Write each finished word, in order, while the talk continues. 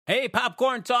Hey,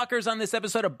 popcorn talkers! On this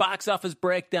episode of Box Office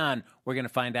Breakdown, we're going to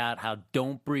find out how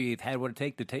Don't Breathe had what it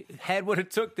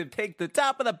took to take the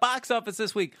top of the box office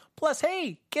this week. Plus,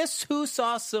 hey, guess who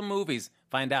saw some movies?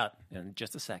 Find out in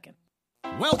just a second.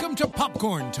 Welcome to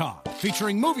Popcorn Talk,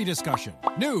 featuring movie discussion,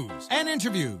 news, and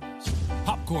interviews.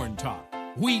 Popcorn Talk,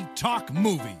 we talk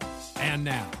movies. And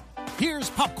now, here's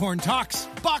Popcorn Talk's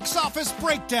Box Office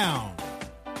Breakdown.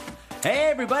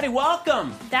 Hey, everybody,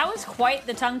 welcome! That was quite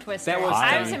the tongue twister.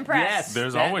 I was impressed. Yes,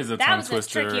 There's always a tongue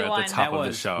twister at one. the top of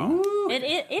the show.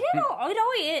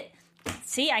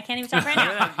 See, I can't even talk right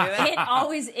now. It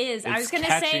always is. I was going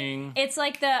to say, it's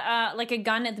like the like a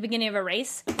gun at the beginning of a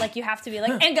race. Like, you have to be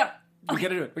like, and go. We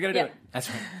gotta do it. We gotta do it. That's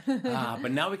right.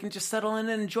 But now we can just settle in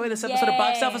and enjoy this episode of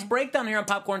Box Office Breakdown here on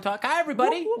Popcorn Talk. Hi,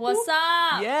 everybody. What's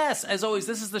up? Yes, as always,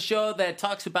 this is the show that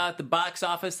talks about the box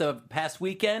office of the past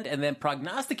weekend and then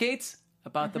prognosticates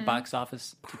about the box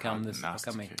office to come this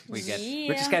upcoming weekend. Yeah.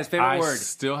 Which is guy's favorite word. I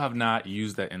still have not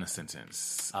used that in a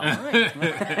sentence. All right.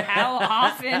 How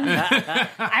often?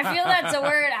 I feel that's a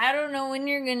word. I don't know when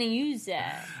you're going to use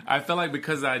that. I feel like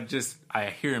because I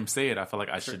hear him say it, I feel like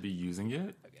I should be using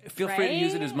it. Feel free to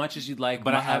use it as much as you'd like.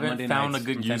 But I haven't Monday found a nights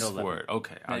good from use 10 to 11. for it.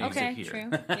 Okay, I'll use it here.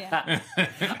 True. Yeah.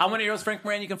 I'm one of your hosts, Frank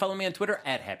Moran. You can follow me on Twitter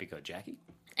at HappyCodeJackie.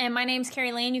 And my name's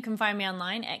Carrie Lane. You can find me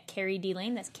online at Carrie D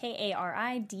Lane. That's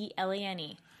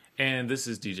Karidlane. And this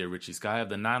is DJ Richie Sky of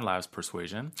the Nine Lives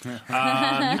Persuasion. You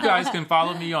guys can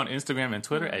follow me on Instagram and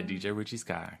Twitter at DJ Richie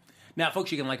Sky. Now,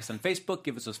 folks, you can like us on Facebook,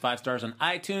 give us those 5 stars on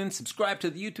iTunes, subscribe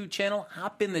to the YouTube channel,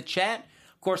 hop in the chat.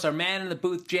 Of course, our man in the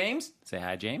booth, James. Say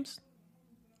hi, James.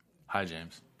 Hi,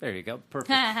 James. There you go.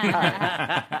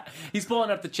 Perfect. He's pulling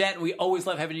up the chat, and we always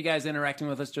love having you guys interacting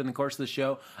with us during the course of the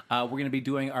show. We're going to be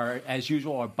doing, as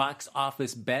usual, our box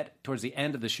office bet towards the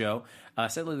end of the show.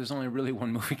 Sadly, there's only really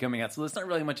one movie coming out, so it's not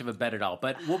really much of a bet at all.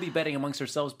 But we'll be betting amongst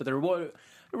ourselves. But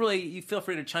really, you feel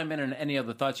free to chime in on any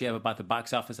other thoughts you have about the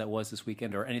box office that was this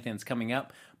weekend or anything that's coming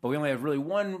up. But we only have really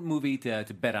one movie to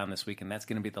bet on this week, and that's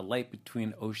going to be The Light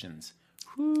Between Oceans.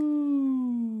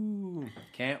 Whoo!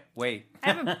 Can't wait.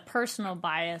 I have a personal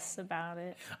bias about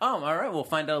it. Oh, all right. We'll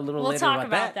find out a little We'll later talk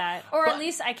about that. Or at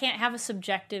least I can't have a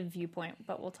subjective viewpoint,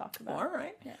 but we'll talk about it. All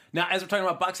right. Yeah. Now, as we're talking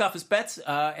about box office bets,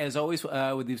 as always,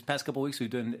 with these past couple of weeks, we've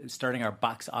been starting our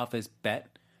box office bet.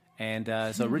 And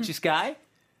so, Richie Sky,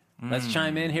 let's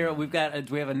chime in here. We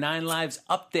have a Nine Lives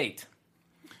update.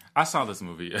 I saw this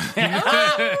movie.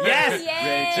 Yes!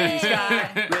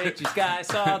 Yay! Richie Sky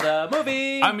saw the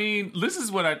movie. I mean, this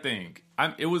is what I think.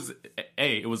 It was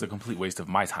a complete waste of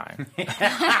my time.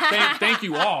 Thank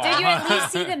you all. Did you at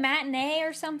least see the matinee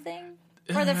or something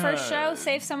for the first show?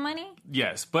 Save some money?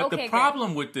 Yes, but Okay, the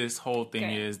problem with this whole thing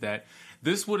is that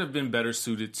this would have been better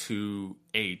suited to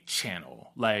a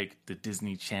channel, like the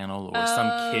Disney Channel or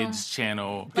some kids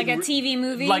channel. Like a TV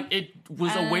movie? Like, it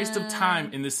was a waste of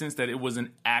time in the sense that it was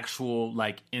an actual,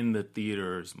 like, in the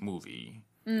theaters movie.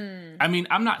 I mean,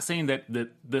 I'm not saying that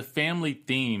the family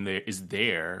theme there is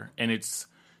there, and it's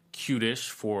cutish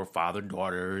for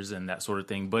father-daughters and that sort of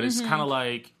thing, but it's kind of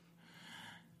like,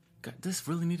 God, this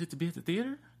really needed to be at the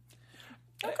theater?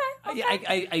 Okay. Yeah,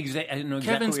 I know exactly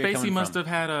Kevin where you're Spacey coming must from.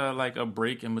 have had a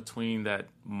break in between that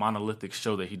monolithic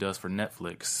show that he does for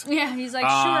Netflix. Yeah, he's like,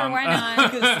 sure, why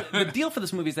not? Because the deal for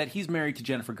this movie is that he's married to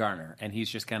Jennifer Garner, and he's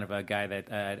just kind of a guy that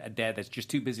a dad that's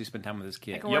just too busy to spend time with his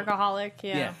kid. Like a workaholic,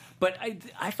 Yeah, but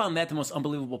I found that the most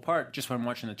unbelievable part just when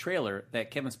watching the trailer,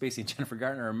 that Kevin Spacey and Jennifer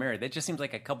Garner are married. That just seems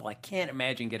like a couple I can't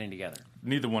imagine getting together.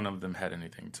 Neither one of them had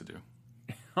anything to do.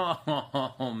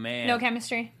 Oh, man. No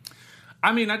chemistry?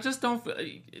 I mean, I just don't feel...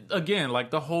 Again, like,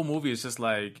 the whole movie is just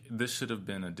like, this should have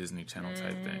been a Disney Channel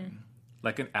type thing.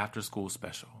 Like an after-school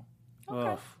special.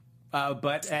 Okay.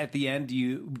 But at the end,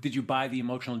 did you buy the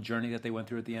emotional journey that they went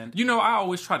through at the end? You know, I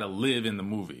always try to live in the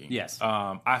movie. Yes.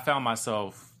 I found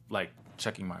myself, like,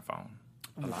 checking my phone.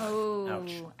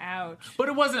 Oh, ouch. But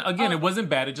it wasn't, again, it wasn't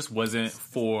bad. It just wasn't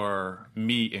for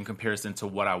me in comparison to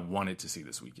what I wanted to see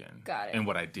this weekend. Got it. And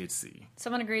what I did see.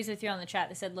 Someone agrees with you on the chat.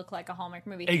 They said look like a Hallmark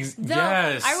movie. Though,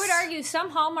 yes. I would argue some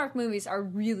Hallmark movies are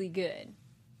really good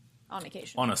on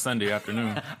occasion. On a Sunday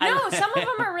afternoon. No, some of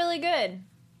them are really good.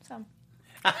 Some.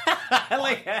 I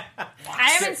like that.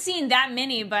 I haven't seen that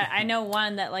many, but I know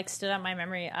one that like stood out in my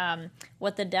memory.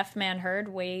 What the Deaf Man Heard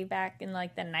way back in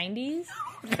like the 90s.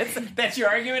 That's your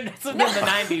argument? That's in the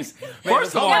 90s.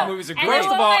 First of all, Hallmark movies are and great. First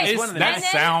of all, It's one of the that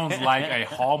nice- sounds like a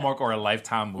Hallmark or a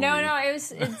Lifetime movie. No,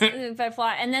 it's by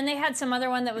plot. And then they had some other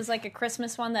one that was like a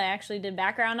Christmas one that I actually did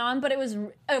background on, but it was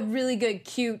a really good,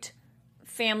 cute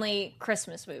family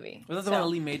Christmas movie. Was that the one that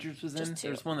Lee Majors was in? Just two.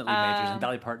 There was one that Lee Majors and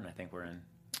Dolly Parton, I think, were in.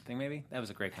 thing, maybe? That was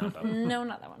a great combo. No,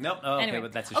 not that one. Nope. Oh, okay, Anyway.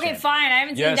 but that's a Okay, shame. fine. I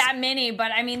haven't seen Yes. that many,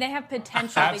 but I mean, they have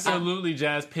potential. Absolutely,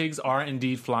 Jazz. Pigs are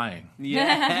indeed flying.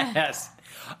 Yes.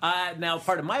 Now,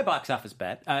 part of my box office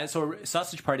bet. So,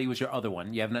 Sausage Party was your other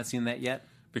one. You have not seen that yet?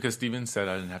 Because Steven said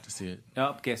I didn't have to see it.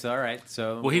 Oh, okay, so all right.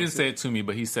 So, Well, he didn't say it to me,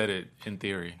 but he said it in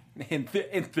theory. in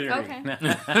theory. Okay.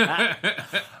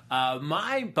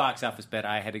 My box office bet,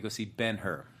 I had to go see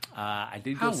Ben-Hur. I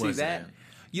did go How see was that. it?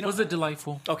 You know, Was it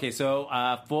delightful? Okay, so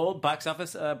full box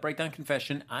office breakdown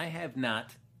confession. I have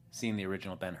not seen the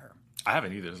original Ben-Hur. I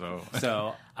haven't either, so.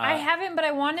 So I haven't, but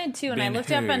I wanted to, and I looked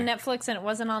it up on Ben-Hur. Netflix, and it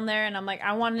wasn't on there. And I'm like,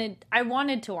 I wanted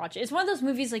to watch it. It's one of those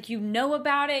movies like you know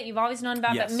about it, you've always known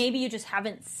about it, Yes. but maybe you just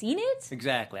haven't seen it.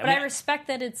 exactly. But I respect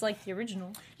that it's like the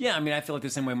original. Yeah, I mean, I feel like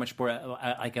the same way much more.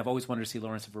 Like I've always wanted to see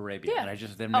Lawrence of Arabia, Yeah. and I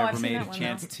just have Oh, never I've seen made that a one,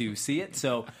 chance though. to see it.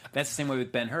 So that's the same way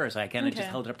with Ben-Hur. So I kind of just Okay.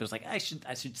 held it up. I was like, I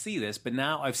should see this, but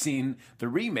now I've seen the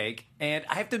remake, and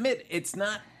I have to admit, it's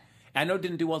not. I know it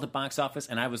didn't do well at the box office,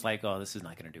 and I was like, oh, this is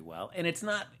not going to do well, and it's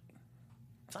not.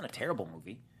 It's not a terrible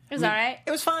movie. It was all right.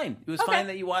 It was fine. It was Okay. fine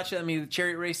that you watch it. I mean, the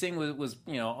chariot racing was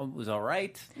all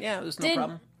right. Yeah, it was no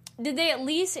problem. Did they at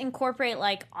least incorporate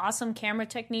like awesome camera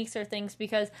techniques or things?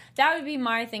 Because that would be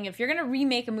my thing. If you're going to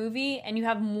remake a movie and you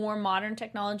have more modern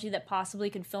technology that possibly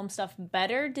could film stuff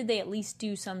better, did they at least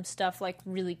do some stuff like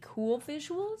really cool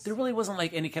visuals? There really wasn't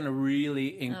like any kind of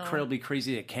really incredibly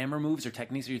crazy camera moves or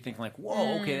techniques that you're thinking like,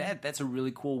 whoa, okay, that's a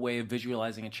really cool way of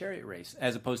visualizing a chariot race,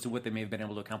 as opposed to what they may have been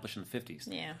able to accomplish in the 50s.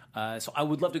 Yeah. So I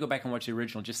would love to go back and watch the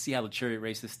original, just see how the chariot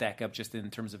races stack up just in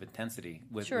terms of intensity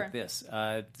with this.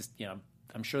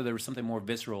 I'm sure there was something more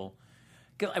visceral.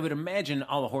 'Cause I would imagine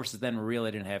all the horses then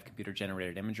really didn't have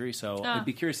computer-generated imagery, so I'd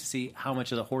be curious to see how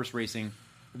much of the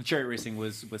the chariot racing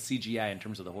was CGI in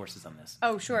terms of the horses on this.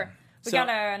 Oh, sure. We So- got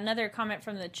another comment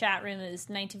from the chat room. Is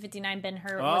 1959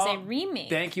 Ben-Hur was a remake.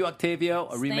 Thank you, Octavio.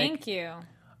 A remake. Thank you.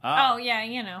 Oh,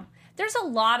 yeah, there's a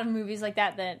lot of movies like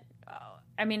that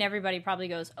I mean, everybody probably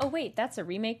goes, oh, wait, that's a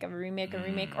remake of a remake of a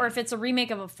remake. Or if it's a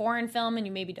remake of a foreign film and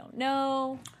you maybe don't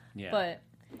know. Yeah. But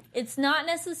it's not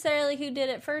necessarily who did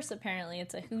it first, apparently.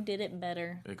 It's a who did it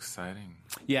better. Exciting.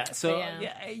 Yeah, so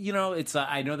Yeah. it's.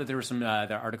 I know that there were some there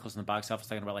are articles in the box office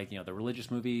talking about the religious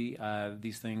movie,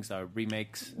 these things,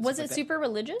 remakes. Was stuff it like super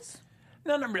religious?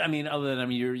 that. No, I mean, other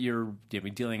than you're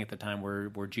dealing at the time where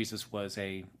Jesus was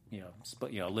a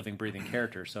living, breathing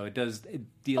character, so it does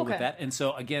deal with Okay. that. And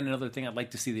so again, another thing I'd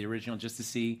like to see the original just to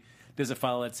see. Does it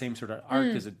follow that same sort of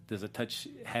arc? Does it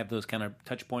have those kind of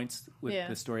touch points with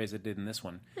the story as it did in this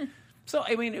one? So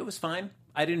I mean, it was fine.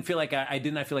 I didn't feel like I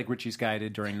did not feel like Richie's Guy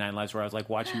did during Nine Lives, where I was like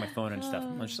watching my phone and stuff.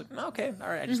 I was just like, okay, all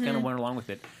right. I just kind of went along with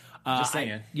it. Just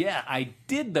saying. I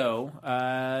did though,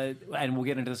 and we'll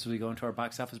get into this as we go into our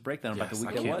box office breakdown about the Yes, week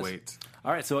I that can't was. wait.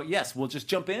 All right, so yes, we'll just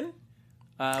jump in.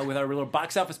 With our little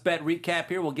box office bet recap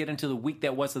here, we'll get into the week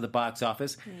that was of the box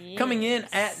office. Coming in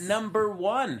at number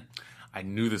 1. I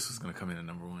knew this was going to come in at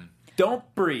number 1.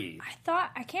 Don't Breathe.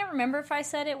 I can't remember if I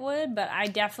said it would, but I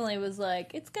definitely was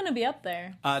like, it's going to be up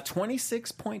there.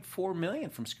 26.4 million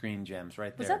from Screen Gems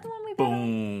right there. Was that the one we bet on?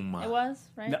 Boom. It was,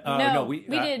 right? No, we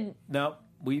did. No,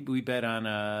 we bet on.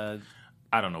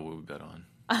 I don't know what we bet on.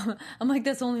 I'm like,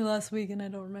 that's only last week, and I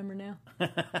don't remember now.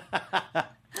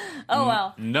 Oh,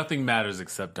 well. Nothing matters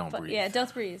except Don't But, Breathe. yeah,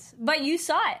 Don't Breathe. But you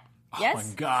saw it. Yes? Oh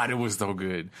my God, it was so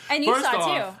good. And you First saw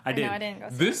it off, too. I did. No, I didn't go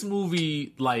see This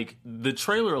movie, like, the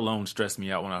trailer alone stressed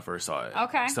me out when I first saw it.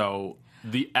 Okay. So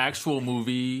the actual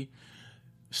movie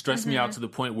stressed me out to the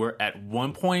point where at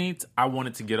one point I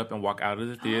wanted to get up and walk out of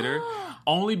the theater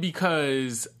only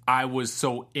because I was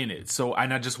so in it.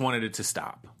 And I just wanted it to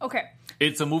stop. Okay.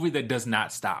 It's a movie that does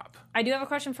not stop. I do have a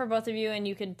question for both of you, and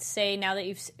you could say now that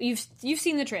you've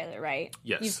seen the trailer, right?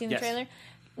 Yes. You've seen Yes. the trailer?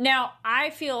 Now, I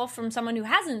feel from someone who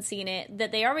hasn't seen it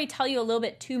that they already tell you a little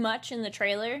bit too much in the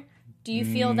trailer. Do you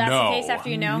feel that's No. the case after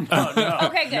you know? no,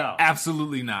 Okay, good. no.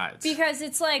 Absolutely not. Because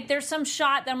it's like there's some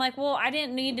shot that I'm like, well, I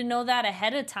didn't need to know that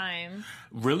ahead of time.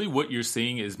 Really, what you're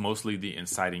seeing is mostly the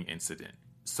inciting incident.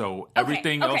 So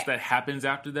everything else that happens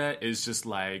after that is just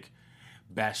like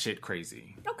batshit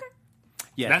crazy. Okay.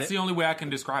 Yeah, That's the only way I can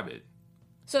describe it.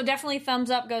 So definitely thumbs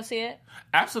up, go see it.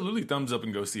 Absolutely, thumbs up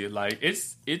and go see it. Like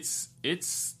it's.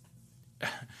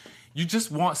 You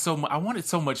just want I wanted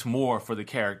so much more for the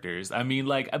characters. I mean,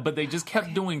 like, but they just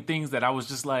kept doing things that I was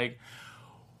just like,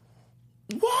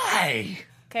 why?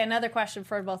 Okay, another question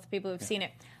for both the people who've seen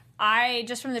it. I,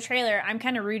 just from the trailer, I'm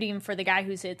kind of rooting for the guy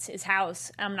who's it's his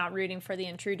house. I'm not rooting for the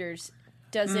intruders.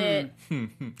 Does it...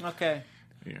 Okay.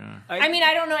 Yeah. I mean,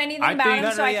 I don't know anything about think-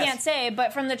 him, so I yes. can't say.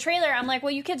 But from the trailer, I'm like,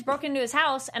 well, you kids broke into his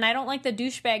house, and I don't like the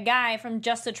douchebag guy from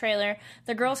just the trailer.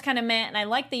 The girl's kind of meh, and I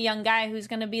like the young guy who's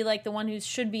going to be like the one who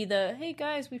should be the, hey,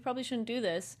 guys, we probably shouldn't do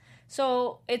this.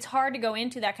 So it's hard to go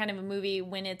into that kind of a movie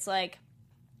when it's like,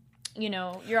 you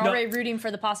know, you're already rooting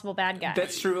for the possible bad guy.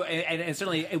 That's true, and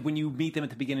certainly when you meet them at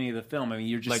the beginning of the film, I mean,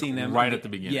 you're just Like, seeing them right at the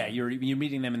beginning. Yeah, you're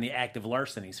meeting them in the act of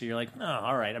larceny, so you're like, oh,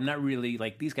 all right, I'm not really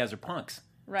like these guys are punks,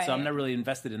 Right. So I'm not really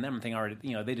invested in them. I'm thinking, all right,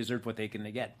 you know, they deserve what they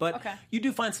can get. But Okay. you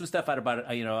do find some stuff out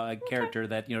about you know a character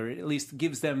that you know at least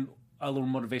gives them a little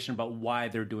motivation about why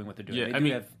they're doing what they're doing. Yeah, they I do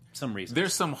mean, have some reason.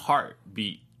 There's some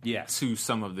heartbeat Yes. to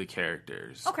some of the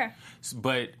characters. Okay.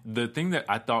 But the thing that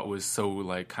I thought was so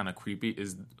like kind of creepy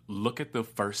is look at the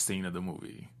first scene of the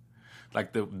movie.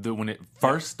 Like the when it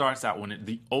first starts out,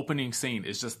 the opening scene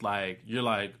is just like you're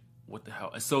like, what the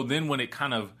hell? So then when it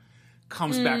kind of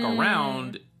comes back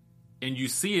around and you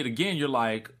see it again, you're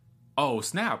like, oh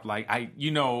snap! Like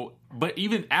but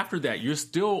even after that, you're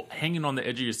still hanging on the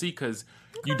edge of your seat because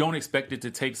you don't expect it to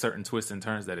take certain twists and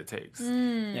turns that it takes.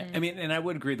 Yeah, I mean, and I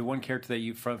would agree. The one character that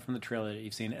you from the trailer that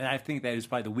you've seen, and I think that is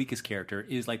probably the weakest character,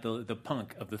 is like the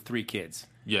punk of the three kids.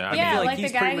 Yeah, I Yeah, mean, like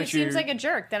he's the pretty guy who much seems your- like a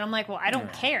jerk. That I'm like, well, I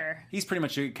don't care. He's pretty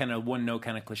much a kind of one note,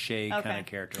 kind of cliche kind Okay. of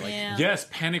character. Like, Yeah. yes,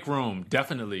 Panic Room,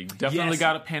 definitely Yes.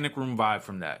 got a Panic Room vibe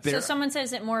from that. So someone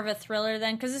says it more of a thriller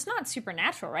then, because it's not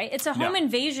supernatural, right? It's a home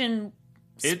invasion.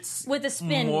 It's with a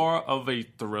spin. more of a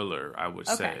thriller, I would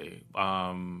Okay. say.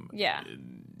 Yeah.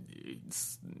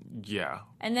 Yeah.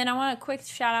 And then I want a quick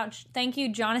shout out. Thank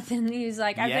you, Jonathan. He's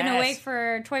like, I've been Yes. awake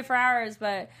for 24 hours,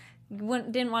 but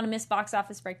didn't want to miss box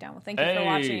office breakdown. Well, thank you for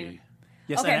watching.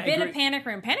 yes, Okay, and I bit agree. of Panic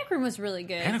Room. Panic Room was really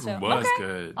good. Panic so, Room was okay,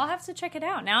 good. I'll have to check it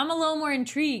out. Now I'm a little more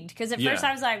intrigued because at Yeah. first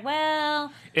I was like,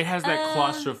 well, It has that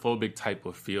claustrophobic type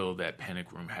of feel that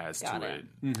Panic Room has Got to it.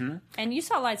 it. and you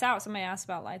saw Lights Out. Somebody asked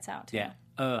about Lights Out too. Yeah.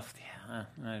 I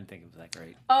didn't think it was that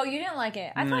great. Oh, you didn't like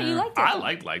it? I thought you liked it. I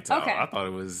liked Lights Out. Okay. I thought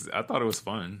it was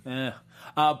fun.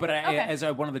 But Okay. as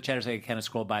one of the chatters, I kind of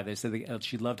scrolled by, they said that,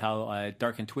 she loved how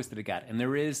dark and twisted it got, and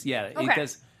there is, it Okay.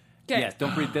 does. Good. Yes,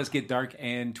 Don't Breathe does get dark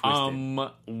and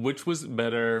twisted. Which was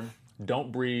better,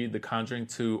 Don't Breathe, The Conjuring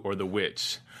 2, or The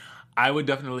Witch? I would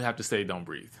definitely have to say Don't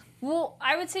Breathe. Well,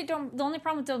 I would say don't. The only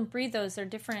problem with Don't Breathe though is they're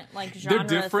different, like They're genre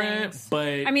different, things.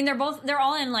 but I mean, they're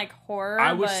all in like horror.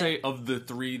 I would but- say of the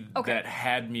three Okay. that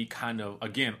had me kind of,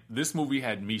 again, this movie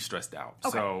had me stressed out.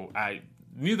 Okay. So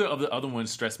neither of the other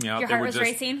ones stressed me out. your They heart were was just,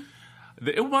 racing.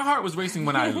 My heart was racing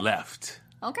when I left.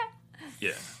 Okay.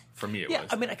 Yeah, for me it Yeah,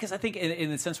 was. I mean, because I think in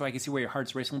the sense where I can see where your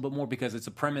heart's racing a little bit more because it's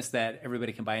a premise that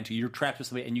everybody can buy into. You're trapped with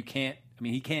somebody, and you can't. I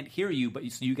mean, he can't hear you, but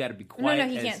you got to be quiet.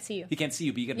 he can't see you. He can't see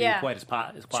you, but you got to Yeah. be quiet as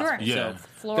possible. Sure. Yeah.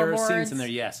 So there are scenes Floorboards. in there,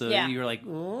 yeah. So Yeah. you're like,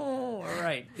 oh, all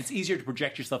right. It's easier to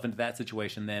project yourself into that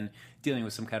situation than dealing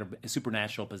with some kind of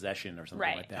supernatural possession or something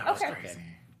Right. like that. Okay.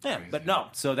 Yeah, but no.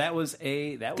 So that was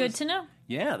Good to know.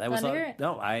 Yeah, that was Glad to hear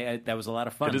it. that was a lot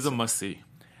of fun. It is a must see.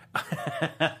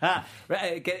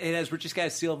 Right, it has Richie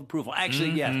Sky's seal of approval.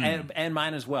 Actually, yeah, and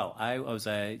mine as well. I was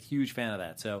a huge fan of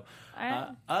that. So,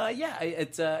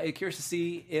 it's curious to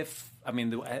see if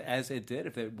as it did,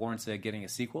 if it warrants getting a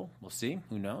sequel. We'll see.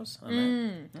 Who knows?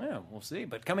 On that. Yeah, we'll see.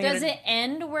 But coming Does in, it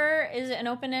end where is it an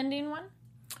open ending one?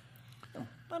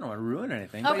 I don't want to ruin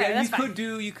anything. Okay, but yeah, that's fine.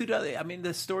 You could. I mean,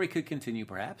 the story could continue.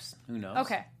 Perhaps. Who knows?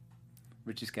 Okay.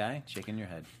 Richie Sky shaking your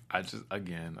head. I'm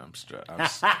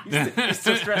stressed. He's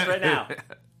still stressed right now.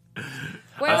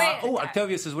 Wait. Oh,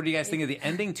 Octavia says, "What do you guys think of the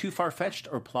ending? Too far fetched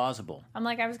or plausible?" I'm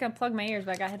like, I was gonna plug my ears,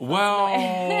 but I got headphones.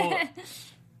 Well,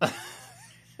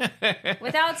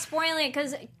 Without spoiling it,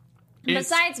 because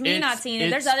besides me not seeing it,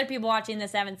 there's other people watching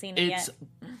this that haven't seen it it's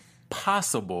yet.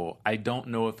 possible. I don't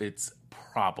know if it's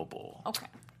probable. Okay.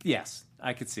 Yes,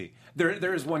 I could see.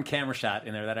 There is one camera shot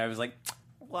in there that I was like,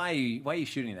 why are you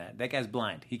shooting that? That guy's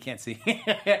blind. He can't see.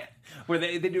 Where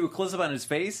they do a close up on his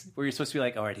face, where you're supposed to be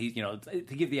like, all right,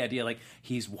 to give the idea like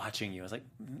he's watching you. I was like,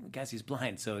 guys, he's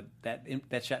blind, so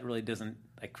that shot really doesn't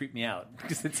creep me out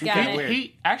because it's Got kind it. of weird.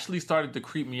 He actually started to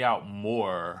creep me out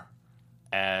more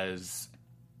as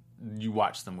you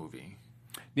watch the movie.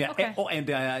 Yeah. Okay. And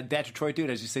Dad Detroit dude,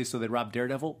 as you say, so they robbed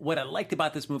Daredevil. What I liked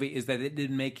about this movie is that it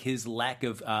didn't make his lack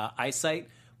of eyesight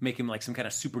make him like some kind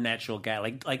of supernatural guy,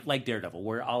 like Daredevil,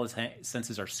 where all his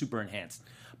senses are super enhanced.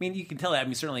 I mean, you can tell that. I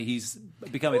mean, certainly he's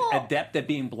become an adept at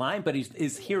being blind, but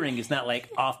his hearing is not like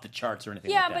off the charts or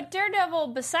anything. Yeah, like but that. Daredevil,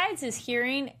 besides his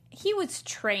hearing, he was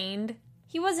trained.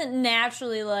 he wasn't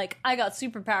naturally like, I got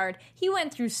superpowered. He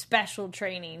went through special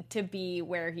training to be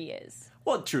where he is.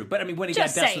 Well, true, but I mean, when he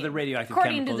Just got dust saying, of the radioactive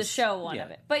according chemicals, to the show, one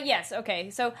of it. But yes, okay.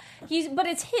 So but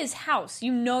it's his house.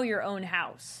 You know your own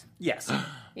house. Yes,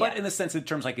 but in the sense in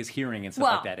terms like his hearing and stuff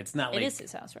Well, like that, it's not like it is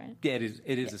his house, right? Yeah, it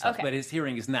is his house, Okay. but his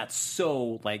hearing is not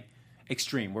so like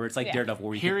extreme where it's like Yeah. Daredevil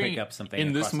where you can Hearing pick up something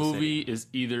in this across the movie city. is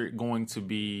either going to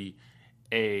be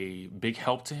a big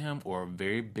help to him or a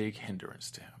very big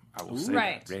hindrance to him. I will say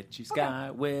Right. that. Richie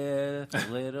Sky with a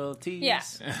little tease.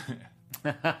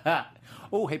 Yeah.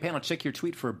 Oh, hey, panel, check your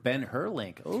tweet for Ben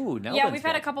Hurlink. Oh, no. Yeah, we've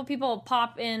had a couple people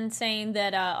pop in saying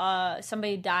that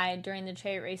somebody died during the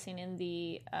chariot racing in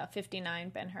the 59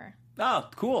 Ben-Hur. Oh,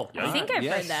 cool. Yeah. I think I've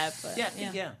heard that, but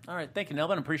Yeah. All right. Thank you,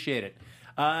 Nelvin. Appreciate it.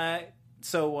 And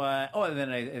then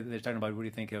they're talking about what do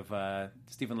you think of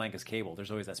Stephen Lang as Cable?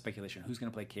 There's always that speculation. Who's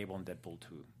going to play Cable in Deadpool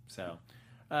 2? So,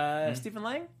 Stephen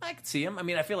Lang, I could see him. I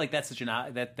mean, I feel like that's such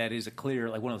that is a clear,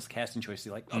 like one of those casting choices.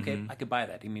 You're like, okay, I could buy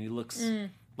that. I mean, he looks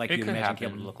like It you'd could imagine happen.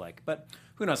 Cable to look like. But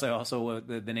who knows? I also,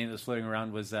 the name that was floating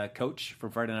around was Coach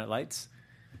from Friday Night Lights.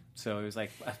 So it was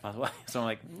like, so I'm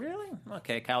like, really?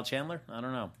 Okay, Kyle Chandler? I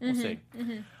don't know. We'll see.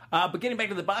 But getting back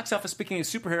to the box office, speaking of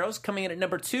superheroes, coming in at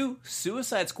number 2,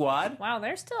 Suicide Squad. Wow,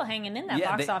 they're still hanging in that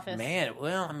box office. Man,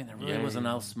 well, I mean, there really Yeah. wasn't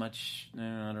else much. I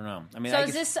don't know. I mean, So I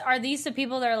is guess, are these the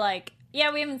people that are like,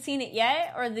 yeah, we haven't seen it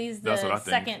yet, or are these That's what I the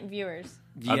think. second viewers?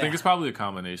 I think it's probably a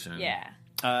combination. Yeah,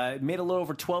 it made a little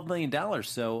over $12 million.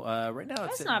 So right now,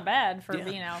 that's it's not bad for Yeah.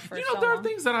 being out for You so know, there are long.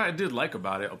 things that I did like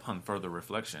about it upon further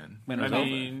reflection. When it I was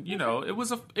mean, you know, it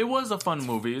was a fun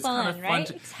movie. It's fun, kind of fun.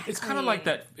 right? It's kind of like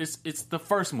that. It's the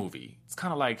first movie. It's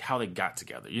kind of like how they got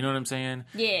together. You know what I'm saying?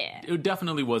 Yeah. It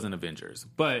definitely wasn't Avengers,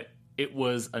 but it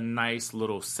was a nice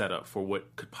little setup for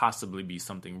what could possibly be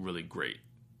something really great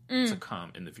to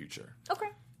come in the future. Okay.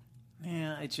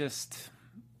 Yeah, I just,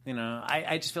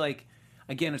 I just feel like,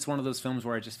 again, it's one of those films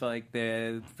where I just feel like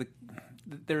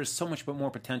there's so much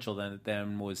more potential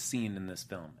than was seen in this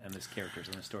film and this characters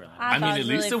and the storyline. I I thought mean, it at was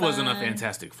least really it wasn't a fun.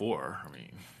 Fantastic Four. I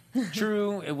mean,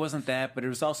 True, it wasn't that, but it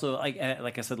was also like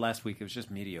I said last week, it was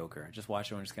just mediocre. I just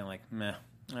watched it and just kind of like, meh,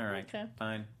 all right, Okay.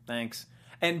 fine, thanks.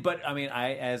 But I mean,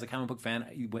 I as a comic book fan,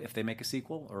 if they make a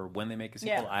sequel or when they make a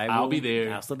sequel, Yeah. I'll be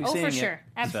there. I'll still be Oh, seeing for it. sure.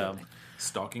 Absolutely.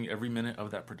 stalking every minute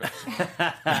of that production.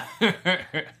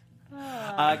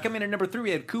 Coming in at number 3,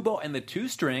 we had Kubo and the Two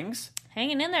Strings.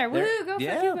 Hanging in there. Woo, go for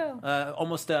Kubo.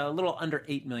 Almost a little under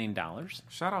 $8 million.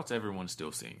 Shout out to everyone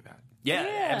still seeing that. Yeah,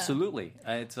 Yeah. absolutely.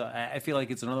 It's I feel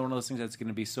like it's another one of those things that's going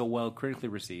to be so well critically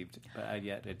received, but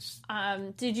yet it's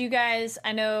Did you guys,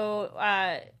 I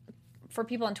know for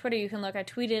people on Twitter, you can look, I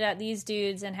tweeted at these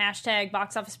dudes and hashtag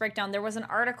box office breakdown. There was an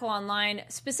article online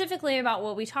specifically about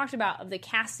what we talked about of the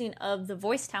casting of the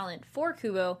voice talent for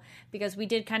Kubo, because we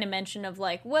did kind of mention of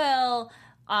like, well,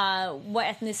 what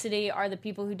ethnicity are the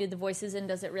people who did the voices and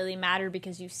does it really matter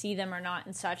because you see them or not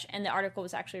and such. And the article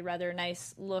was actually rather a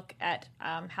nice look at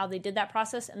how they did that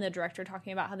process, and the director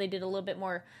talking about how they did a little bit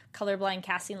more colorblind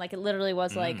casting. Like it literally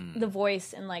was like the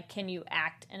voice and like, can you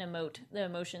act and emote the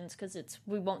emotions because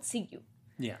we won't see you.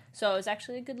 yeah. So it was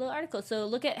actually a good little article. So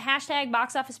look at hashtag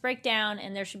box office breakdown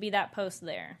and there should be that post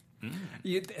there.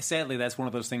 Sadly, that's one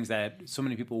of those things that so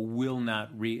many people will not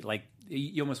read. Like,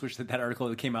 you almost wish that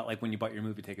article came out like when you bought your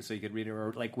movie ticket so you could read it,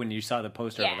 or like when you saw the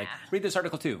poster. Yeah. Like, read this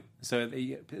article too. So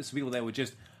people that would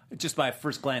just by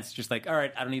first glance, just like, all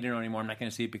right, I don't need to know anymore. I'm not going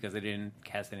to see it because they didn't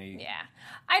cast any. Yeah.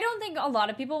 I don't think a lot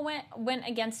of people went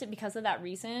against it because of that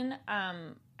reason.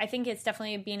 I think it's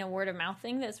definitely being a word of mouth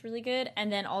thing that's really good.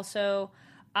 And then also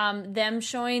them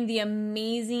showing the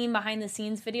amazing behind the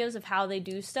scenes videos of how they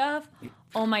do stuff.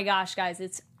 Oh my gosh, guys,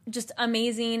 it's just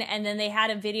amazing. And then they had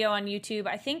a video on YouTube.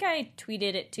 I think I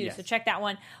tweeted it too, Yes. so check that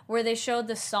one, where they showed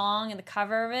the song and the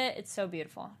cover of it. It's so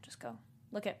beautiful. Just go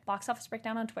look at Box Office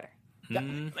Breakdown on Twitter.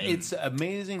 It's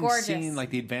amazing Gorgeous. seeing like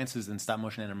the advances in stop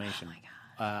motion animation. Oh my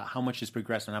god! How much has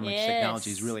progressed and how much Yes. technology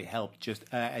has really helped. Just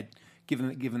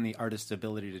given the artist's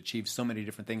ability to achieve so many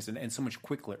different things and so much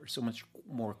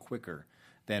more quicker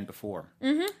than before.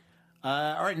 Mm-hmm.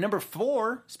 All right, number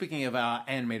 4. Speaking of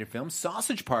animated films,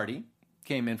 Sausage Party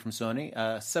came in from Sony,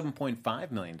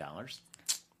 $7.5 million.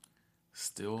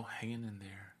 Still hanging in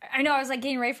there. I know, I was like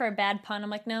getting ready for a bad pun. I'm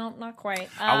like, no, not quite.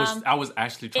 I was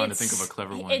actually trying to think of a It's-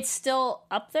 clever one. It's still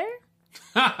up there,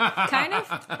 kind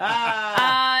of.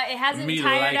 It hasn't Me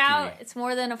tired likey. out. It's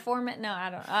more than a 4 minute. No, I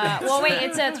don't. Well, wait,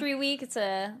 it's a 3 week. It's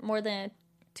a more than a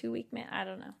 2 week man. I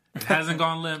don't know. It hasn't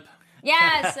gone limp.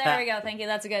 Yes, there we go. Thank you.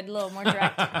 That's a good, little more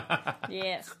direct.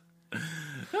 Yes.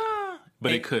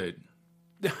 But it could.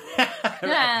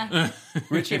 Yeah.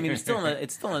 Richie, I mean, it's still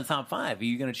in the top 5. Are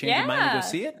you going to change your mind to go Yeah,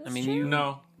 see it? I that's mean, true. you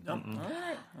No.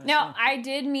 Now, I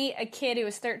did meet a kid who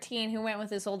was 13 who went with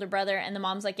his older brother, and the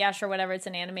mom's like, yeah, sure, whatever, it's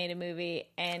an animated movie.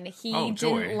 And he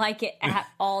didn't like it at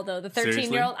all, though. The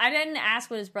 13-year-old, I didn't ask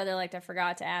what his brother liked, I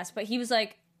forgot to ask, but he was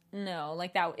like, no,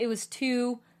 like that, it was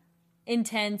too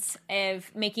intense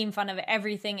of making fun of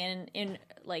everything in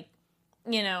like,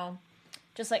 you know,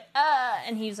 just like,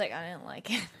 and he was like, I didn't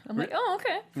like it. I'm like, oh,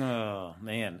 okay. Oh,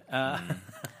 man.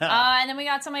 And then we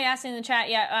got somebody asking in the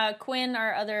chat, Quinn,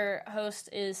 our other host,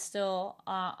 is still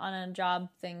on a job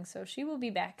thing, so she will be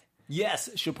back. Yes,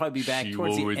 she'll probably be back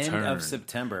towards the end of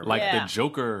September. Like the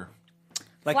Joker.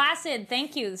 Flaccid,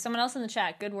 thank you. Someone else in the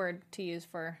chat, good word to use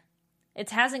for... It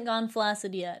hasn't gone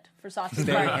flaccid yet for Sausage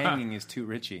Barry Party. hanging is too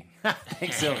Richie.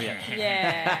 Thanks, Sylvia.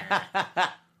 Yeah.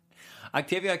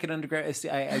 Octavia, I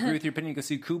agree with your opinion. Go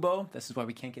see Kubo. This is why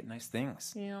we can't get nice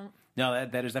things. Yeah. No,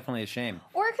 that is definitely a shame.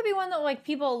 Or it could be one that like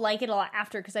people like it a lot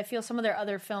after, because I feel some of their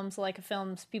other films, like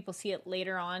films, people see it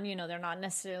later on. You know, they're not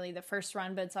necessarily the first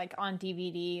run, but it's like on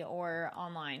DVD or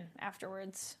online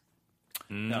afterwards.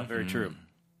 No, very true.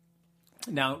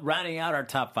 Now, rounding out our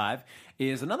top 5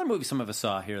 is another movie some of us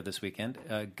saw here this weekend.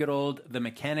 Good old The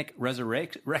Mechanic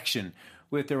Resurrection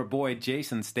with their boy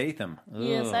Jason Statham.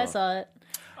 Yes, I saw it.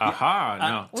 Aha!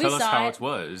 Now we tell us saw how it. it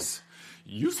was.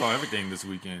 You saw everything this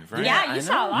weekend, right? Yeah, you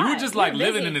saw a lot. You were just like You're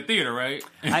living busy. in the theater, right?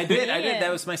 I did. Yeah.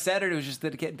 That was my Saturday. It was just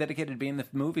dedicated to being in the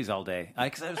movies all day.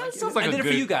 Because I was like, sounds like I a did it for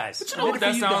good- you guys. You know what?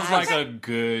 That sounds like a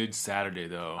good Saturday,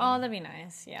 though. Oh, that'd be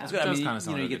nice. Yeah. That's good. I does mean, kinda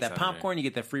sound you like a get good that Saturday. popcorn, you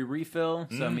get that free refill.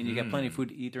 So I mean, you got plenty of food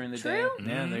to eat during the True. day.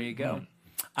 Yeah, there you go.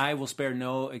 I will spare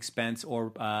no expense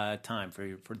or time for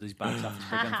these box office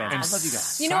breakdown fans. I love you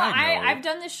guys. You know, Side note- I've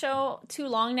done this show too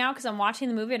long now because I'm watching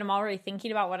the movie and I'm already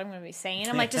thinking about what I'm going to be saying.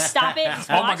 I'm like, just stop it.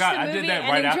 Just Oh watch my god, the I movie did that and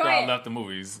right after enjoy I it. left the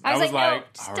movies. I was like, no, I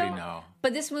just already don't. know.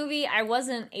 But this movie, I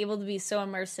wasn't able to be so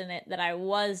immersed in it that I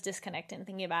was disconnected and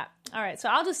thinking about, all right, so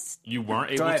I'll just... You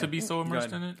weren't able ahead. to be so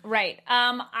immersed Go in ahead. it? Right.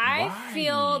 I Why?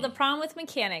 feel the problem with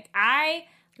Mechanic. I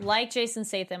like Jason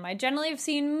Statham. I generally have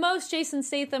seen most Jason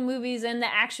Statham movies and the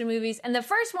action movies, and the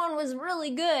first one was really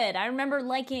good. I remember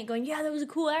liking it, going, yeah, that was a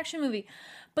cool action movie.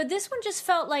 But this one just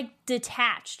felt like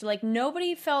detached. Like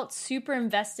nobody felt super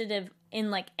invested in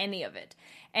like any of it.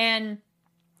 And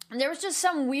there was just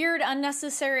some weird,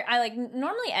 unnecessary...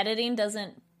 normally editing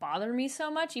doesn't bother me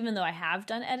so much, even though I have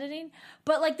done editing.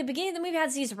 But like the beginning of the movie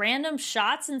has these random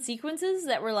shots and sequences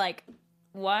that were like,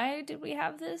 why did we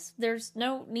have this? There's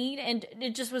no need. And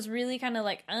it just was really kind of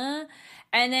like, And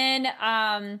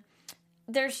then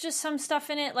there's just some stuff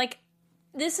in it. Like,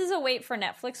 this is a wait for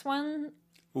Netflix one.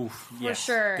 Oof, yes,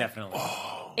 sure. definitely.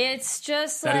 It's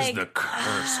just That like... is the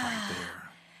curse right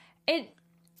there.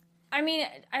 I mean,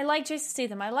 I like Jason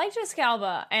Statham. I like Jessica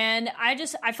Alba. And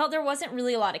I felt there wasn't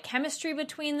really a lot of chemistry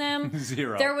between them.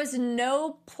 Zero. There was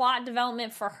no plot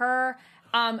development for her.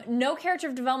 No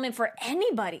character development for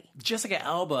anybody. Jessica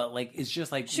Alba, is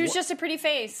just like... She was just a pretty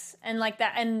face and like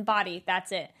that and body.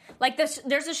 That's it. Like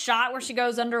there's a shot where she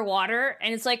goes underwater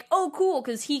and it's like, oh, cool,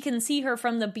 because he can see her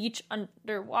from the beach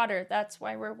underwater. That's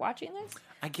why we're watching this?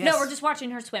 I guess... No, we're just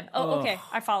watching her swim. Oh, okay.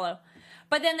 I follow.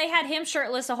 But then they had him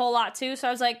shirtless a whole lot too. So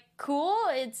I was like, cool.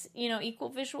 It's,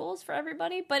 equal visuals for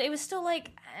everybody. But it was still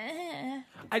like,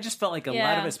 I just felt like a lot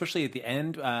Yeah. of it, especially at the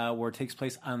end where it takes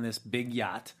place on this big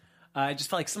yacht. I just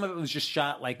felt like some of it was just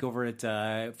shot like over at,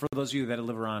 for those of you that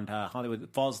live around Hollywood,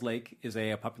 Falls Lake is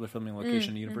a popular filming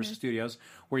location at Universal Studios,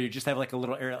 where you just have like a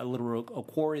little area, a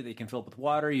quarry that you can fill up with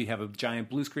water. You have a giant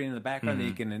blue screen in the background that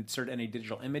you can insert any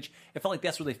digital image. It felt like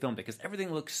that's where they filmed it because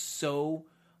everything looks so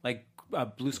like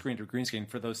blue screen or green screen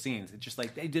for those scenes. It's just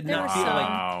like they did not were feel some- like...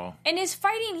 Wow. and his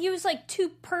fighting, he was like too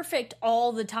perfect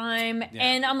all the time.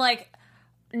 And I'm like,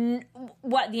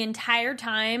 what, the entire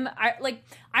time?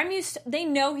 I'm used to, they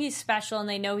know he's special and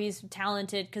they know he's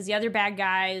talented because the other bad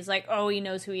guy is like, oh, he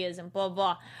knows who he is and blah,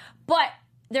 blah. But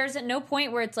there's at no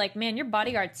point where it's like, man, your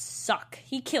bodyguards suck.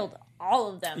 He killed all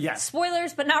of them. Yes.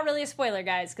 Spoilers, but not really a spoiler,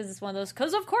 guys, because it's one of those,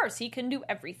 because of course he can do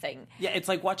everything. Yeah, it's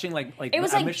like watching like It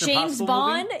was a like Mission James Impossible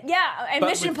Bond. movie, Yeah, and But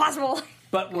Mission with- Impossible.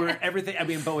 but where everything,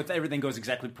 but with everything goes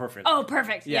exactly perfect. Oh,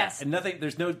 perfect. Yeah, Yes. and nothing.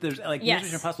 There's like Yes.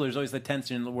 Mission Impossible. There's always the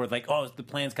tension where like, oh, the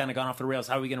plan's kind of gone off the rails.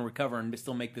 How are we going to recover and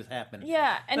still make this happen?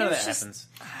 Yeah, and none it of was that just happens.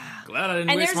 Glad I didn't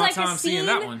and waste there's my like time a scene. seeing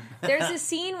that one. There's a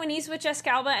scene when he's with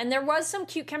Jessica Alba, and there was some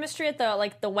cute chemistry at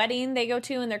the wedding they go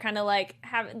to, and they're kind of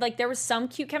there was some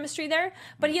cute chemistry there.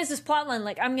 But he has this plot line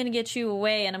like, I'm gonna get you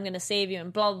away and I'm gonna save you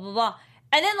and blah blah blah,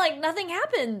 and then nothing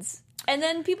happens. And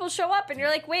then people show up, and you're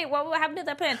like, wait, what happened to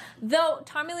that plan? Though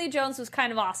Tommy Lee Jones was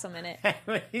kind of awesome in it.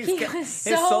 He was his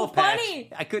so soul patch. funny.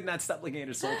 I could not stop looking at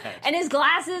his soul patch. And his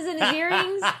glasses and his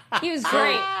earrings. He was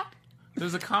great.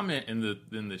 There's a comment in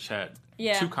the chat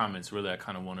Yeah. two comments really I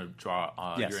kind of want to draw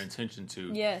Yes. your attention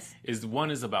to. Yes.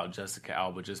 One is about Jessica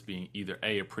Alba just being either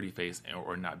a pretty face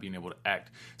or not being able to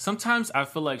act. Sometimes I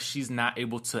feel like she's not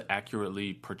able to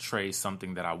accurately portray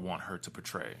something that I want her to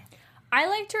portray. I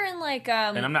liked her in like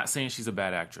And I'm not saying she's a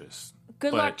bad actress.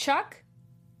 Good but- Luck Chuck.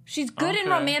 She's good in Okay.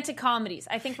 romantic comedies.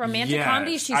 I think romantic Yes,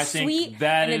 comedies, she's I think sweet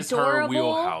that and is adorable. her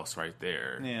wheelhouse right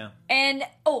there. Yeah. And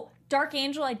Dark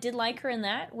Angel, I did like her in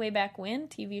that way back when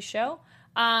TV show.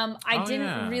 I didn't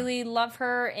yeah. really love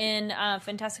her in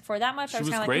Fantastic Four that much. She I was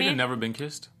was kind of great like, in meh. Never Been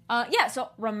Kissed. Yeah,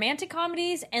 so romantic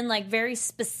comedies and like very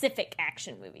specific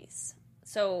action movies.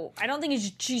 So I don't think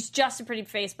she's just a pretty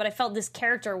face, but I felt this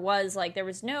character was like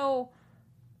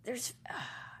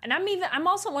and I'm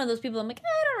also one of those people. I'm like,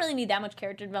 I don't really need that much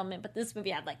character development, but this movie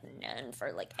had like none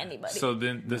for like anybody. So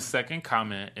then the second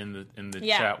comment in the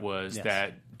Yeah. chat was Yes.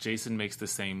 that Jason makes the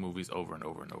same movies over and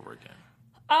over and over again.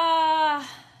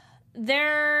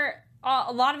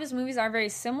 A lot of his movies are very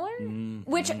similar,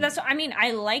 which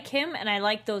I like him and I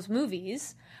like those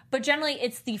movies, but generally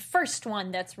it's the first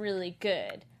one that's really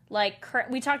good. Like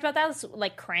we talked about that,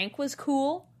 like Crank was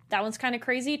cool. That one's kind of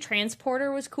crazy.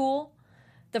 Transporter was cool.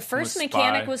 The first Was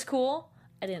Mechanic Spy. was cool.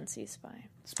 I didn't see Spy.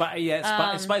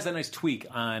 Spy's a nice tweak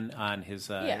on his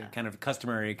Yeah. kind of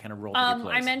customary kind of role that he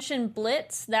plays. I mentioned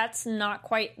Blitz. That's not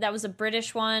quite. That was a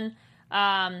British one.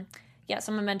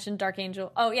 Someone mentioned Dark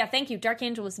Angel. Oh yeah, thank you. Dark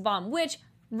Angel was the bomb. Which,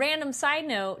 random side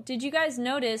note, did you guys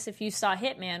notice if you saw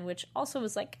Hitman, which also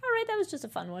was like, all right, that was just a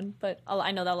fun one, but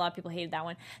I know that a lot of people hated that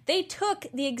one. They took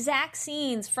the exact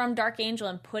scenes from Dark Angel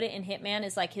and put it in Hitman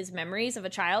as like his memories of a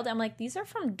child. I'm like, these are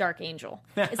from Dark Angel.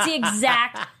 It's the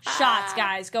exact shots,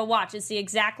 guys. Go watch. It's the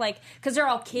exact because they're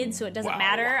all kids, so it doesn't Wow.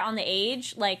 matter on the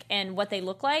age and what they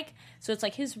look like. So it's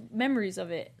like his memories of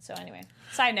it. So anyway,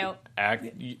 side note.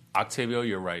 Octavio,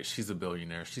 you're right. She's a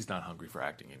billionaire. She's not hungry for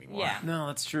acting anymore. Yeah. No,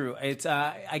 that's true. It's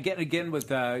I get again with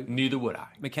Neither would I.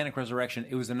 Mechanic Resurrection.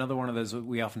 It was another one of those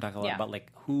we often talk a lot Yeah. about, like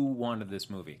who wanted this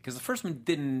movie, because the first one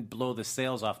didn't blow the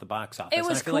sales off the box office. It And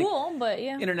was I feel like cool, but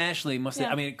yeah. internationally, mostly.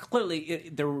 Yeah. I mean, clearly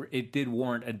it did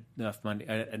warrant enough money,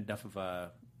 enough of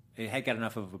a. It had got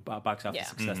enough of a box office Yeah.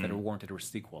 success that it warranted a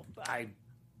sequel.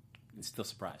 I'm still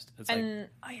surprised. It's And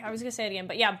I was gonna say it again,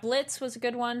 but yeah, Blitz was a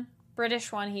good one,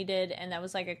 British one he did, and that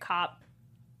was like a cop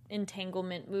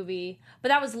entanglement movie, but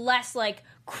that was less like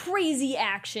crazy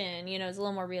action. You know, it's a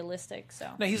little more realistic. So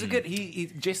No, he's a good.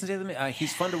 Jason Statham.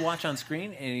 He's fun to watch on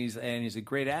screen, and he's a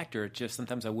great actor. It's just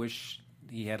sometimes I wish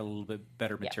he had a little bit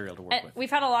better material to work And with.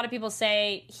 we've had a lot of people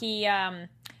say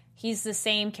he's the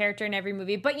same character in every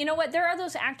movie, but you know what? There are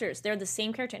those actors. They're the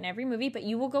same character in every movie, but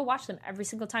you will go watch them every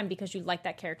single time because you like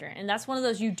that character, and that's one of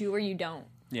those you do or you don't.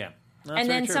 Yeah, no, that's And very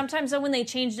then true. sometimes though, when they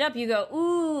change it up, you go,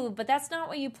 ooh, but that's not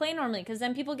what you play normally, because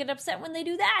then people get upset when they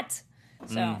do that.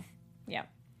 So, yeah.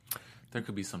 There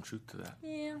could be some truth to that.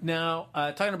 Yeah. Now,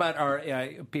 talking about our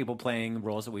people playing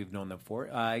roles that we've known them for,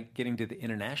 getting to the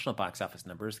international box office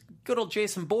numbers, good old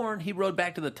Jason Bourne, he rode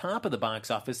back to the top of the box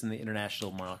office in the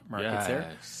international markets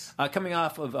Yes. there, coming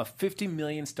off of a 50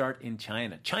 million start in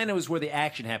China. China was where the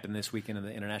action happened this weekend in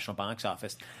the international box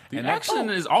office. The And that's- action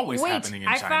is always Wait, happening in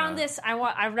I China. found this.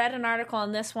 I read an article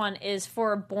on this one is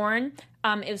for Bourne.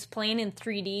 It was playing in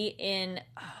 3D in,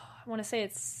 I want to say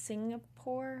it's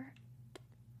Singapore.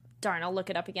 Darn, I'll look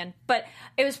it up again. But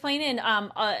it was playing in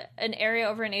an area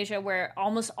over in Asia where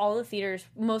almost all the theaters,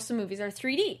 most of the movies are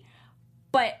 3D.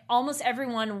 But almost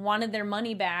everyone wanted their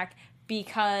money back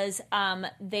because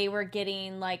they were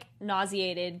getting like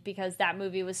nauseated because that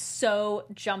movie was so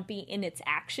jumpy in its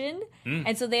action.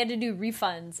 And so they had to do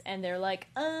refunds, and they're like,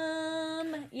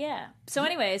 yeah. So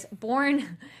anyways,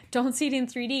 Bourne, don't see it in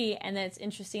 3D. And then it's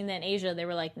interesting that in Asia, they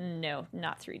were like, no,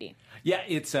 not 3D. Yeah,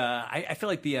 it's. I feel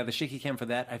like the shaky cam for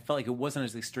that. I felt like it wasn't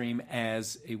as extreme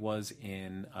as it was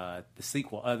in the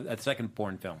sequel, the second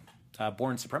Bourne film,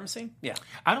 Bourne Supremacy. Yeah,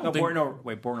 I don't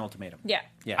think- Bourne Ultimatum. Yeah.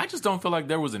 Yeah. I just don't feel like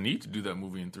there was a need to do that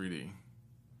movie in 3D.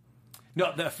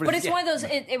 No, But it's one of those.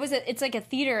 It's like a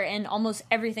theater, and almost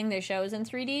everything they show is in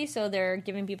 3D. So they're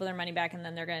giving people their money back, and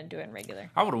then they're going to do it in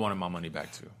regular. I would have wanted my money back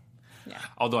too. Yeah.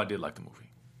 Although I did like the movie.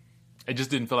 It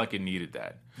just didn't feel like it needed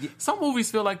that. Some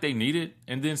movies feel like they need it,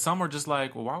 and then some are just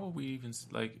like, well, why would we even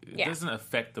like? It Yeah. doesn't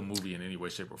affect the movie in any way,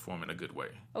 shape, or form in a good way.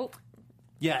 Oh,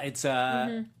 Yeah, it's.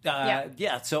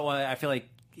 Yeah. So I feel like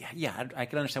I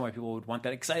can understand why people would want that,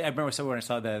 because I remember when I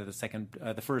saw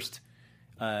the first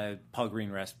Paul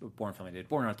Greengrass Bourne film I did,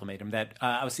 Bourne Ultimatum, that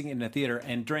I was seeing it in the theater,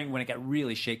 and when it got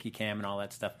really shaky cam and all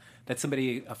that stuff, that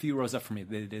somebody a few rows up from me,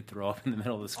 they did throw up in the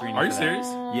middle of the screen. Are you after that.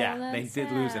 serious? Yeah, they that's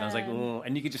did lose it. I was like, sad. oh,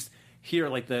 and you could just hear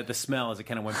like the smell as it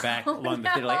kind of went back along the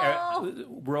theater, like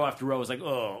row after row was like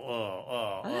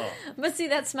oh. But see,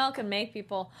 that smell can make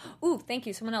people. Ooh, thank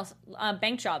you. Someone else.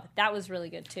 Bank Job. That was really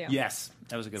good too. Yes,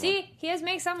 that was a good one. See, he has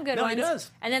made some good No, ones. he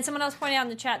does. And then someone else pointed out in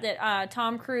the chat that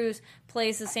Tom Cruise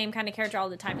plays the same kind of character all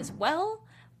the time as well.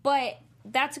 But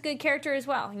that's a good character as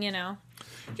well, you know.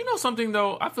 You know something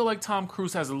though? I feel like Tom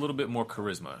Cruise has a little bit more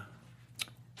charisma.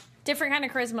 Different kind of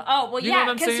charisma. Oh, well, You know yeah,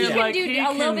 what I'm because he saying? can Like, do he a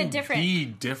little can bit different. Be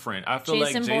different. I feel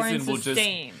Jason like Bourne's Jason will the just.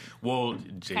 same. Well,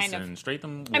 Jason Kind of.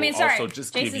 Statham will I mean, sorry, also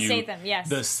just Jason give you Statham, yes.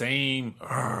 the same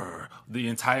the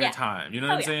entire Yeah. time. You know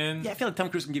Oh, what I'm yeah. saying? Yeah, I feel like Tom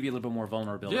Cruise can give you a little bit more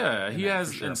vulnerability. Yeah, in he that, has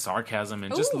for sure. and sarcasm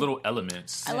and just Ooh. little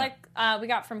elements. I like, we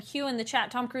got from Hugh in the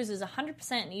chat, Tom Cruise is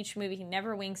 100% in each movie. He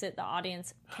never wings it. The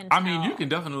audience can tell. I mean, you can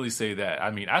definitely say that. I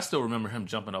mean, I still remember him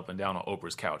jumping up and down on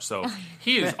Oprah's couch. So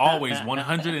he is always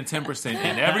 110%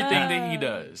 in everything that he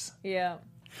does. Yeah.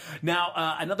 Now,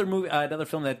 another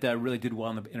film that really did well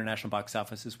in the international box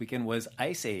office this weekend was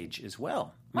Ice Age as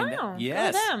well. Wow,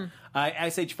 yes. go them.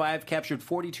 Ice Age 5 captured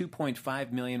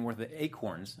 $42.5 million worth of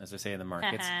acorns, as they say in the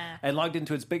markets, and logged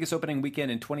into its biggest opening weekend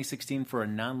in 2016 for a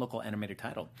non-local animated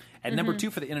title. At number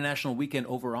 2 for the international weekend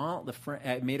overall,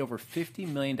 it made over $50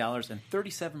 million in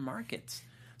 37 markets.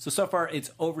 So far,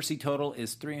 its overseas total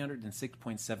is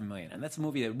 $306.7 million. And that's a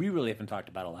movie that we really haven't talked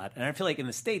about a lot. And I feel like in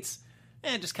the States,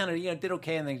 just kind of did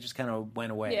okay, and then just kind of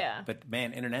went away. Yeah. But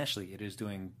man, internationally, it is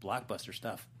doing blockbuster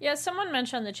stuff. Yeah, someone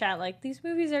mentioned in the chat, like, these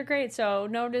movies are great, so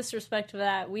no disrespect to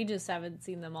that. We just haven't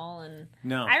seen them all. And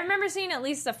No. I remember seeing at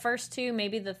least the first two,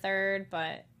 maybe the third,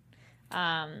 but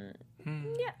yeah,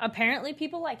 apparently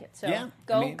people like it. So Yeah,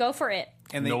 go for it.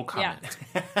 And No comment.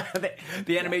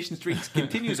 the animation streak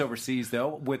continues overseas, though,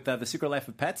 with The Secret Life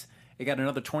of Pets. It got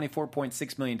another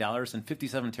 $24.6 million in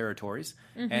 57 territories,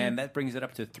 and that brings it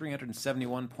up to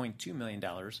 $371.2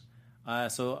 million.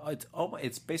 So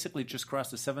it's basically just crossed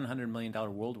the $700 million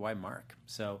worldwide mark.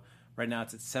 So right now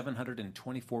it's at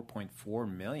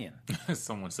 $724.4 million.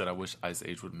 Someone said, I wish Ice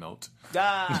Age would melt.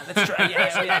 That's true.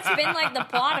 Actually, that's been like the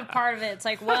plot of part of it. It's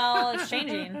like, well, it's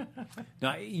changing.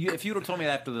 No, if you would have told me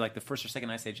that after like the first or second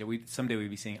Ice Age, someday we'd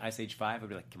be seeing Ice Age 5, I'd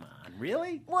be like, come on,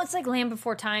 really? Well, it's like Land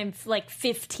Before Time, like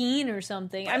 15 or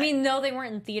something. I mean, no, they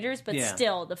weren't in theaters, but Yeah.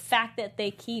 still, the fact that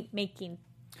they keep making,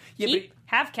 Yeah,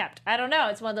 have kept. I don't know.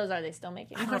 It's one of those. Are they still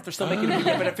making? I don't know if they're still making it,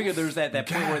 but I figure there's that point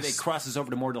where it crosses over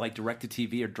to more to like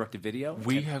direct-to-TV or direct-to-video.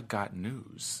 We have got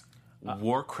news.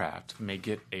 Warcraft may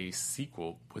get a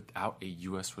sequel without a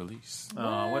U.S. release.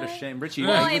 Oh, what a shame. Richie,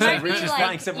 Well, he it was might like, be Rich is like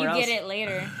flying you somewhere else. get it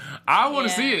later. I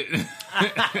want to Yeah. see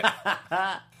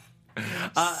it.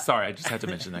 Sorry, I just had to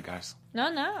mention that, guys. No.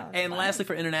 And lastly,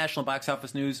 for international box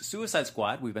office news, Suicide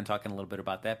Squad. We've been talking a little bit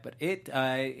about that, but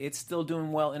it's still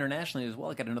doing well internationally as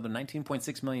well. It got another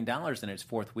 $19.6 million in its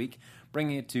fourth week,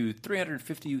 bringing it to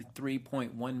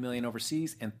 $353.1 million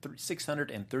overseas and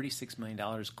 $636 million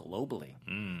globally.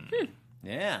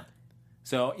 Yeah.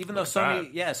 So even though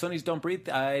Sony's Don't Breathe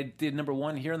did number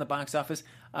one here in the box office,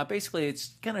 basically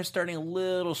it's kind of starting a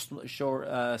little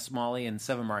smally in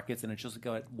 7 markets, and it just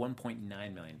go at $1.9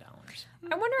 million.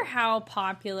 I wonder how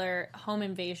popular home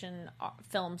invasion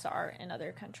films are in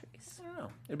other countries. I don't know.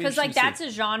 Because like that's a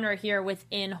genre here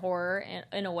within horror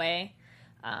in a way.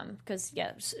 Because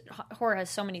horror has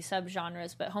so many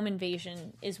subgenres, but home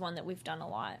invasion is one that we've done a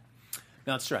lot.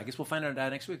 No, it's true. I guess we'll find out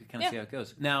next week and kind of see how it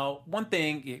goes. Now, one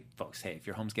thing, folks, hey, if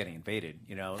your home's getting invaded,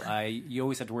 you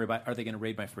always have to worry about, are they going to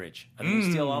raid my fridge? Are they going to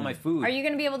steal all my food? Are you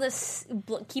going to be able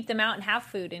to keep them out and have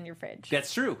food in your fridge?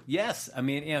 That's true. Yes. I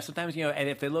mean, sometimes, and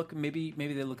if they look, maybe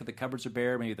they look at the cupboards are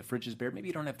bare, maybe the fridge is bare, maybe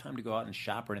you don't have time to go out and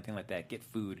shop or anything like that, get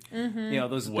food.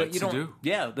 What to do?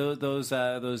 Yeah,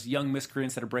 those young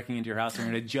miscreants that are breaking into your house are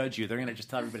going to judge you. They're going to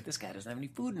just tell everybody, this guy doesn't have any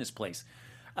food in his place.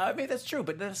 Maybe that's true,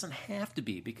 but that doesn't have to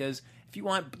be, because if you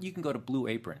want, you can go to Blue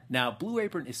Apron. Now, Blue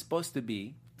Apron is supposed to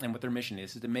be, and what their mission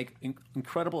is to make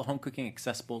incredible home cooking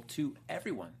accessible to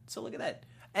everyone. So look at that.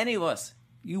 Any of us,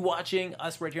 you watching,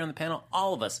 us right here on the panel,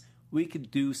 all of us, we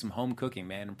could do some home cooking,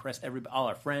 man. Impress all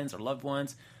our friends, our loved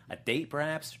ones, a date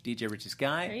perhaps, DJ Richie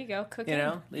Sky. There you go, cooking.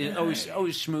 Always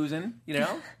schmoozing,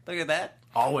 Look at that.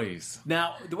 Always.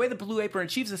 Now, the way the Blue Apron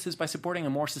achieves this is by supporting a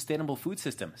more sustainable food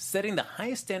system, setting the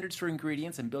highest standards for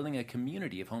ingredients, and building a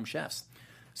community of home chefs.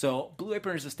 So, Blue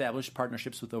Apron has established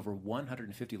partnerships with over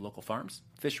 150 local farms,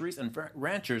 fisheries, and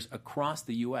ranchers across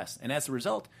the U.S. And as a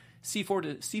result, seafood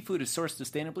is sourced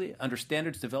sustainably under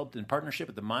standards developed in partnership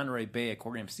with the Monterey Bay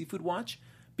Aquarium Seafood Watch.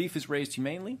 Beef is raised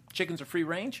humanely, chickens are free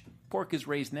range, pork is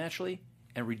raised naturally,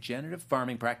 and regenerative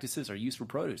farming practices are used for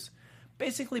produce.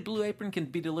 Basically, Blue Apron can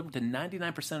be delivered to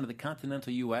 99% of the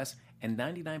continental U.S. and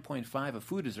 99.5% of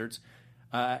food deserts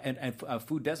and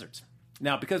food deserts.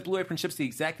 Now, because Blue Apron ships the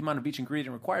exact amount of each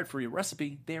ingredient required for your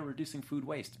recipe, they are reducing food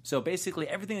waste. So basically,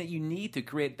 everything that you need to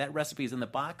create that recipe is in the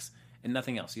box and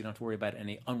nothing else. You don't have to worry about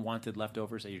any unwanted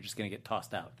leftovers that you're just going to get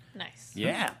tossed out. Nice.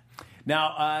 Yeah.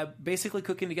 Now, basically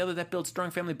cooking together, that builds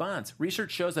strong family bonds. Research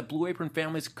shows that Blue Apron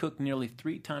families cook nearly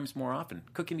 3 times more often.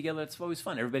 Cooking together, it's always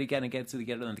fun. Everybody kind of gets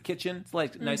together in the kitchen. It's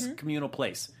like a nice communal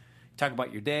place. Talk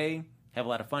about your day, have a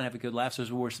lot of fun, have a good laugh. So this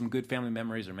is where some good family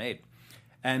memories are made.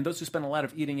 And those who spend a lot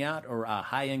of eating out or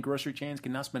high-end grocery chains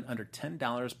can now spend under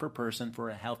 $10 per person for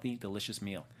a healthy, delicious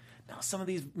meal. Now, some of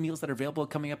these meals that are available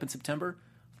coming up in September,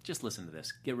 just listen to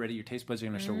this. Get ready. Your taste buds are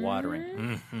going to start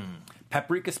watering.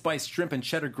 Paprika spiced shrimp and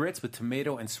cheddar grits with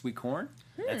tomato and sweet corn.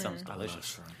 That sounds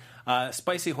delicious.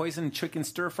 Spicy hoisin chicken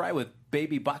stir fry with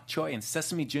baby bok choy and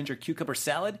sesame ginger cucumber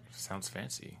salad. Sounds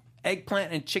fancy.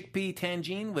 Eggplant and chickpea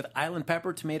tangine with island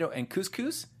pepper, tomato, and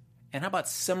couscous. And how about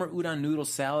summer udon noodle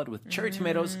salad with cherry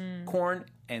tomatoes, corn,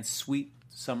 and sweet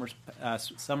summer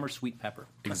sweet pepper?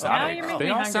 Exotic. you're making They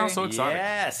me all hungry. sound so exotic.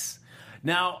 Yes.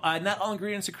 Now, not all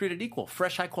ingredients are created equal.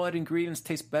 Fresh, high-quality ingredients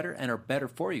taste better and are better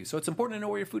for you. So it's important to know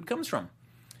where your food comes from.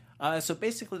 So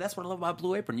basically, that's what I love about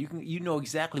Blue Apron. You know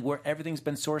exactly where everything's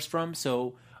been sourced from.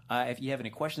 So if you have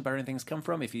any questions about where anything's come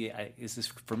from, is this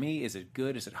for me? Is it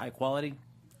good? Is it high quality?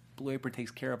 Blue Apron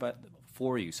takes care of it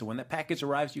for you. So when that package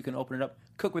arrives, you can open it up,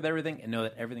 cook with everything, and know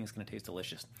that everything's going to taste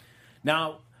delicious.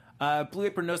 Now, Blue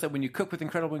Apron knows that when you cook with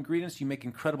incredible ingredients, you make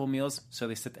incredible meals. So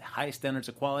they set the highest standards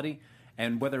of quality.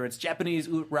 And whether it's Japanese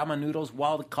ramen noodles,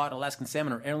 wild-caught Alaskan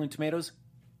salmon, or heirloom tomatoes,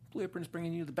 Blue Apron is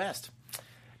bringing you the best.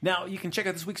 Now, you can check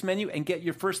out this week's menu and get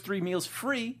your first 3 meals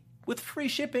free with free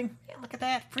shipping. Yeah, look at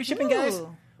that. Free shipping, guys.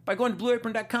 By going to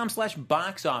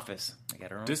blueapron.com/box office. I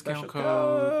got our own Discount special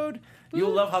code.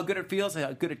 You'll love how good it feels,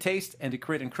 how good it tastes, and to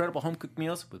create incredible home-cooked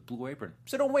meals with Blue Apron.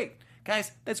 So don't wait.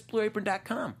 Guys, that's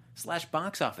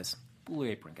blueapron.com/box office. Blue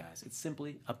Apron, guys. It's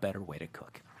simply a better way to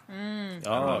cook.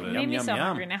 love it. Made me so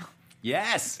hungry now.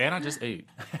 Yes. And I just ate.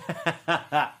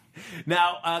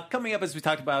 Now, coming up, as we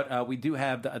talked about, we do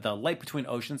have the Light Between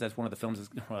Oceans. That's one of the films,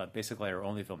 basically our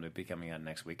only film to be coming out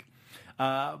next week.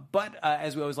 But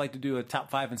as we always like to do a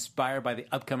top 5 inspired by the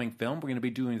upcoming film, we're going to be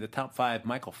doing the top 5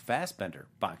 Michael Fassbender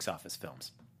box office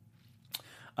films.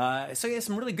 So yeah,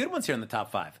 some really good ones here in the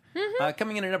top 5.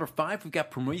 Coming in at number 5, we've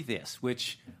got Prometheus,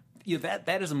 which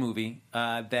that is a movie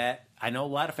that I know a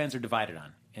lot of fans are divided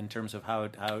on in terms of how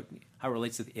it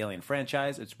relates to the Alien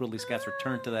franchise. It's Ridley Scott's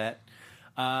return to that.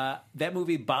 That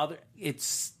movie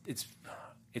it's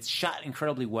shot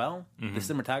incredibly well. The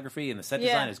cinematography and the set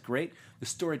design is great. The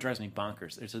story drives me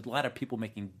bonkers. There's a lot of people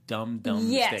making dumb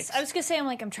Yes, mistakes. I was gonna say,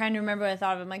 I'm trying to remember what I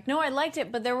thought of. I'm like, no, I liked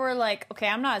it, but there were okay,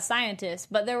 I'm not a scientist,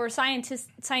 but there were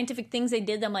scientific things they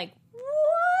did that I'm like,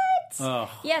 what? Ugh.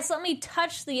 Yes, let me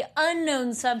touch the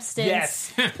unknown substance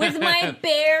Yes. with my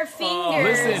bare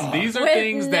fingers. Listen, these are with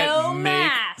things that no make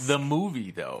mask. the movie,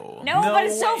 though. No, No but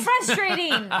it's so way.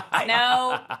 frustrating.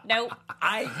 No.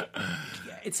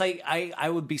 It's like I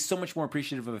would be so much more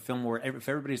appreciative of a film where if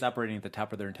everybody's operating at the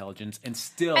top of their intelligence and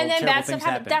still And then terrible bad stuff things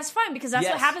happens. happen. That's fine because that's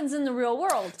Yes. what happens in the real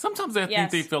world. Sometimes I think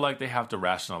Yes. they feel like they have to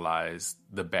rationalize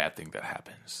the bad thing that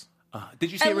happens.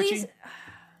 Did you see At it, Richie? least-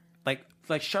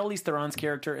 Like Charlize Theron's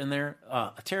character in there,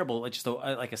 terrible, just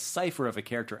like a cipher of a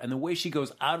character, and the way she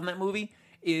goes out in that movie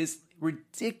is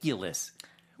ridiculous.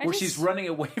 Where she's running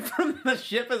away from the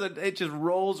ship as it just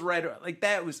rolls right like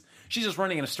that was. She's just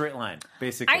running in a straight line,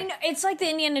 basically. I know it's like the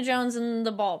Indiana Jones and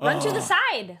the ball. Run to the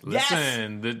side.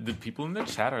 Listen, the people in the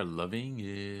chat are loving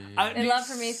it. I love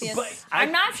Prometheus. But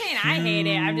I'm not saying I hate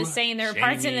it. I'm just saying there are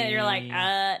parts in it that you're like,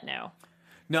 no.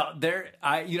 No,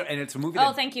 and it's a movie. Oh,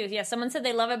 that, thank you. Yes, someone said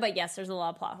they love it, but yes, there's a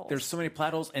lot of plot holes. There's so many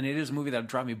plot holes, and it is a movie that would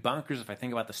drive me bonkers if I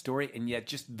think about the story, and yet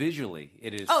just visually,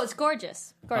 it is. Oh, it's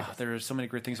gorgeous. Gorgeous. There are so many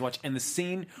great things to watch, and the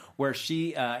scene where she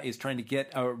is trying to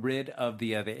get rid of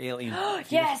the alien.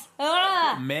 Yes.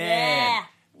 Man, Yeah.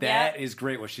 that is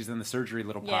great. Where she's in the surgery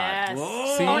little pod. Yes. Whoa.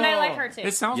 Oh, and I like her too.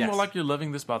 It sounds Yes. more like you're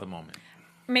loving this by the moment.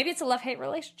 Maybe it's a love-hate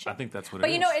relationship. I think that's what But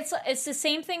it is. you know, it's the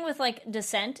same thing with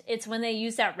Descent. It's when they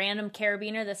use that random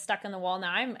carabiner that's stuck in the wall.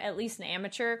 Now I'm at least an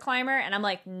amateur climber, and I'm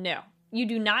like, no, you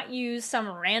do not use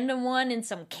some random one in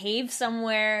some cave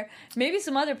somewhere. Maybe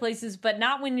some other places, but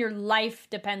not when your life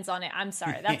depends on it. I'm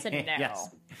sorry, that's a no. Yes.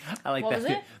 I like What that. was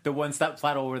it? The one stop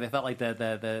plot hole where they thought like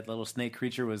the little snake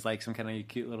creature was like some kind of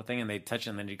cute little thing, and they touch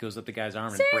it, and then it goes up the guy's arm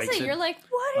and breaks Seriously, it. you're like,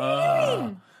 what are you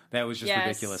doing? That was just Yes.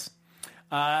 ridiculous.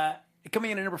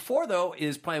 Coming in at number 4, though,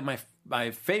 is probably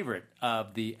my favorite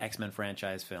of the X-Men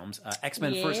franchise films,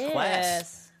 X-Men First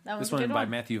Class. That was This a one good by one.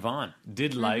 Matthew Vaughn.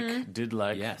 Did like, Yes. did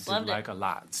Loved it. like a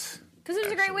lot. Because it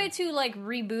was a great way to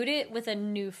reboot it with a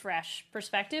new, fresh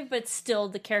perspective, but still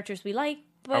the characters we like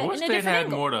but I wish in a they different had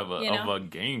angle, more of you know? a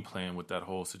game plan with that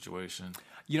whole situation.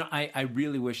 I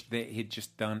really wish they had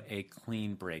just done a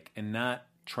clean break and not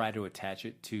try to attach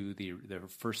it to the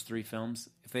first three films.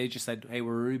 If they just said, hey,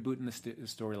 we're rebooting the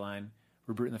storyline,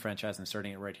 rebooting the franchise and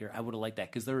starting it right here, I would have liked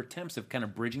that, because their attempts of kind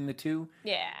of bridging the two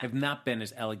have not been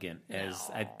as elegant as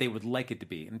they would like it to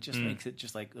be. And it just makes it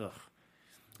just like, ugh.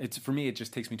 It's, for me, it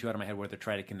just takes me too out of my head where they're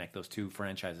trying to connect those two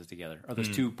franchises together, or those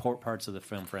two parts of the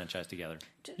film franchise together.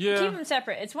 Keep them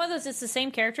separate. It's one of those, it's the same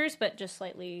characters, but just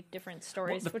slightly different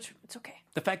stories, which it's okay.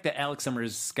 The fact that Alex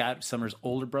Summers is Scott Summers'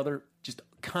 older brother just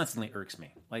constantly irks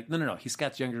me. Like, no, he's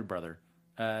Scott's younger brother.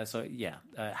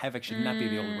 Havoc should not be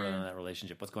the older brother in that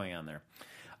relationship. What's going on there?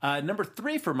 Number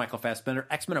 3 for Michael Fassbender,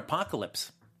 X-Men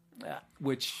Apocalypse,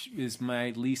 which is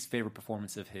my least favorite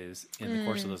performance of his in the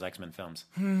course of those X-Men films.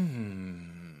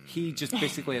 He just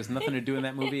basically has nothing to do in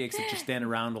that movie except just stand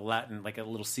around a lot in like a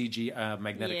little CG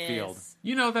magnetic field.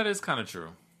 That is kind of true.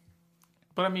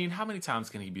 But I mean, how many times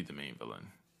can he be the main villain?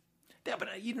 Yeah,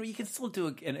 but you can still do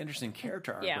an interesting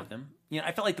character arc with him.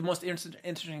 I felt like the most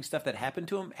interesting stuff that happened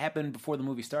to him happened before the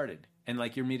movie started, and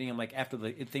like you're meeting him like after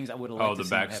the things I would have liked. Oh,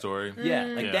 the backstory.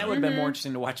 Yeah, that would have been more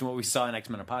interesting to watch than what we saw in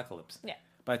X-Men Apocalypse. Yeah.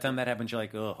 By the time that happens, you're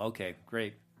like, oh, okay,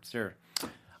 great, sure.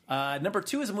 Number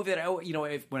 2 is a movie that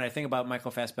when I think about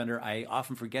Michael Fassbender, I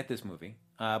often forget this movie,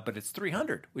 but it's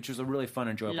 300, which was a really fun,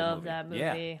 enjoyable movie. Love that movie.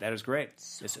 Yeah, that is great.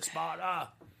 This is Sparta.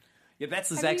 Yeah, that's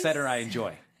the Zack Snyder I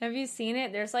enjoy. Have you seen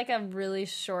it? There's like a really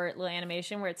short little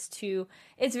animation where it's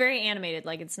very animated,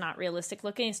 like it's not realistic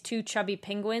looking. It's 2 chubby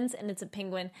penguins, and it's a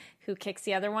penguin who kicks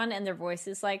the other one, and their voice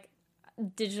is like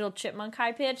digital chipmunk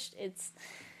high pitched. It's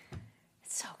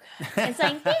so good. It's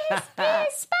like, this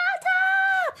is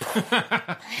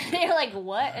Sparta! You're like,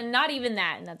 what? And not even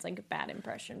that, and that's like a bad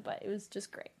impression, but it was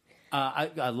just great.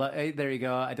 There you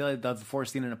go. I did love the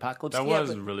forest scene in Apocalypse. That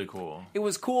was really cool. It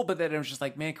was cool, but then it was just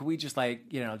like, man, could we just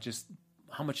just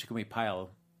how much can we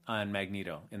pile on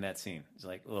Magneto in that scene? It's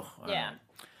like, ugh.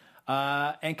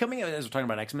 And coming out, as we're talking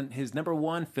about X-Men, his number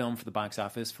 1 film for the box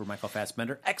office for Michael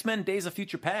Fassbender, X-Men: Days of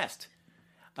Future Past.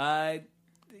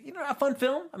 A fun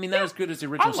film. I mean, not as good as the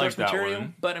original source material,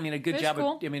 but I mean, a good job.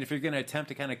 Cool. I mean, if you're going to attempt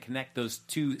to kind of connect those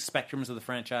two spectrums of the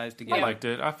franchise together, I liked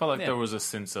it. I felt like there was a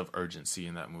sense of urgency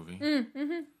in that movie.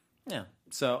 Yeah.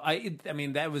 So I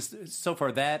mean, that was so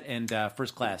far that and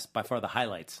First Class by far the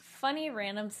highlights. Funny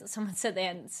random. Someone said they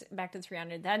hadn't back to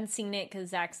 300. They hadn't seen it because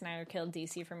Zack Snyder killed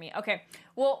DC for me. Okay.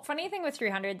 Well, funny thing with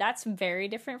 300, that's very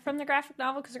different from the graphic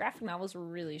novel because the graphic novel is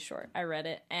really short. I read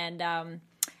it, and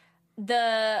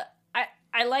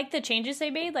I like the changes they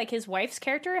made. Like, his wife's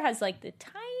character has, like, the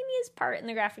tiniest part in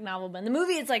the graphic novel, but in the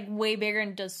movie it's, like, way bigger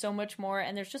and does so much more,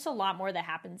 and there's just a lot more that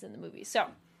happens in the movie. So,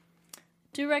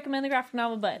 do recommend the graphic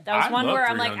novel, but that was one where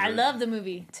I'm like, I love the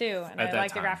movie, too, and I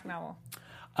like the graphic novel.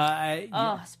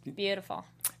 It's beautiful.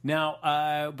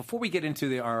 Now, before we get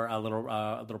into our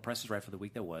little Price is Right for the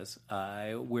week that was,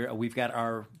 we've got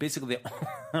our basically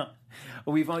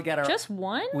we've only got our just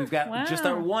one. We've got just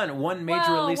our one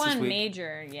major release this week. One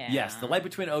major, yeah. Yes, The Light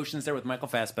Between Oceans there with Michael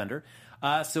Fassbender.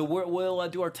 So we'll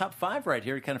do our top 5 right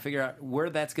here to kind of figure out where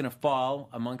that's going to fall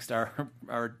amongst our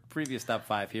previous top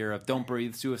 5 here of Don't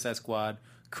Breathe, Suicide Squad,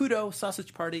 Kudo,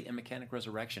 Sausage Party, and Mechanic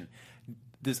Resurrection.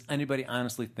 Does anybody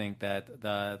honestly think that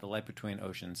the Light Between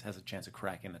Oceans has a chance of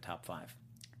cracking the top 5?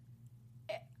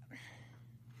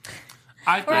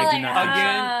 I think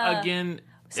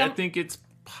I think it's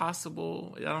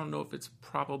possible. I don't know if it's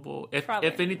probable. If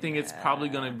anything, it's probably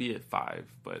going to be at 5,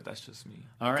 but that's just me.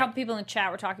 All right. A couple people in the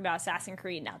chat were talking about Assassin's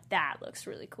Creed. Now that looks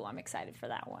really cool. I'm excited for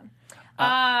that one.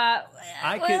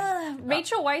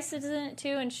 Rachel Weisz is in it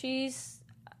too, and she's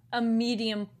a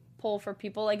medium pull for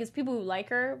people. Like, it's people who like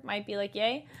her might be like,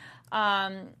 yay.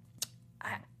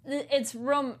 It's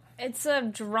a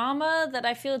drama that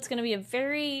I feel it's going to be a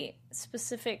very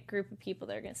specific group of people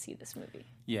that are going to see this movie.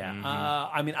 Yeah.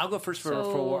 I mean, I'll go first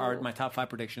for my top 5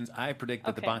 predictions. I predict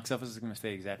that the box office is going to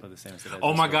stay exactly the same as it is.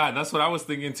 Oh my God, that's what I was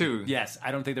thinking too. Yes,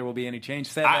 I don't think there will be any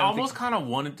change. I almost kind of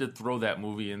wanted to throw that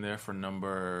movie in there for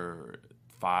number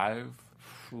 5,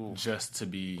 just to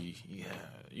be,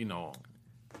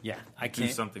 Yeah, I do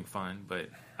can't something fun, but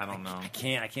I don't know. I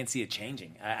can't see it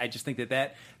changing. I just think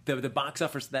that the box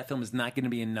office of that film is not going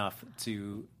to be enough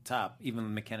to top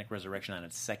even Mechanic Resurrection on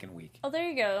its second week. Oh, there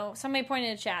you go. Somebody pointed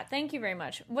in the chat. Thank you very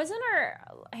much. Wasn't our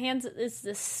Hands of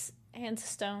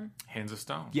Stone? Hands of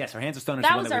Stone. Yes, our Hands of Stone is that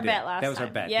the one was that our we bet did. last That was time.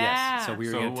 our bet. Yeah. Yes. So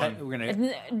we're gonna.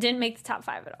 It didn't make the top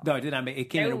 5 at all. No, it did not.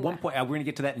 It came in at one point. We're gonna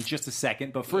get to that in just a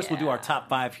second. But first, we'll do our top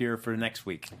 5 here for next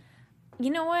week. You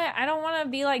know what? I don't want to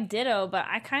be like Ditto, but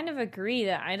I kind of agree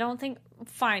that I don't think...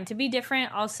 Fine, to be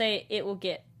different, I'll say it will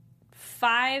get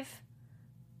 5...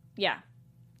 Yeah,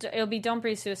 it'll be Don't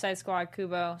Breathe, Suicide Squad,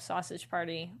 Kubo, Sausage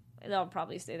Party. They'll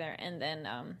probably stay there, and then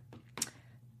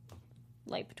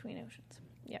Light Between Oceans.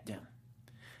 Yep. Yeah.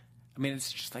 I mean,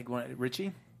 it's just like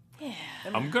Richie. Yeah.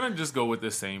 I'm gonna just go with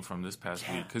the same from this past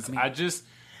week because I mean- I just,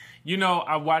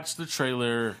 I watched the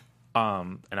trailer,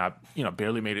 and I,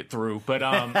 barely made it through, but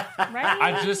Right?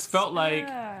 I just felt like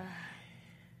Yeah.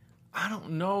 I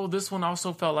don't know. This one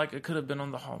also felt like it could have been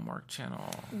on the Hallmark Channel.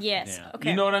 Yes. Yeah. Okay.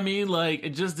 You know what I mean? Like,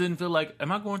 it just didn't feel like,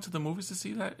 am I going to the movies to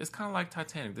see that? It's kind of like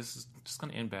Titanic. This is just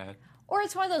going to end bad. Or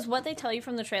it's one of those, what they tell you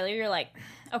from the trailer, you're like,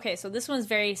 okay, so this one's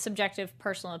very subjective,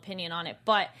 personal opinion on it.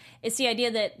 But it's the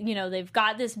idea that, they've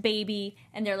got this baby,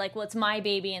 and they're like, well, it's my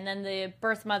baby. And then the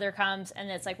birth mother comes, and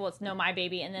it's like, well, it's no, my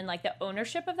baby. And then, like, the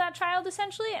ownership of that child,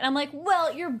 essentially. And I'm like,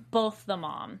 well, you're both the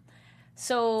mom.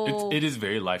 So It is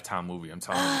very Lifetime movie, I'm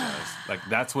telling you guys. Like,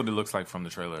 that's what it looks like from the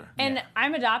trailer. And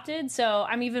I'm adopted, so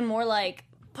I'm even more like,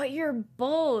 but you're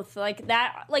both like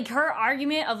that. Like her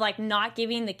argument of like not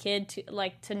giving the kid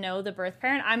to know the birth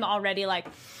parent, I'm already like,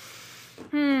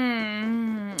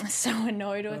 so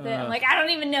annoyed with it. I'm like, I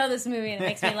don't even know this movie, and it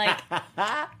makes me like,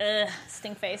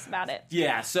 stink face about it.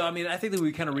 Yeah, so I mean, I think that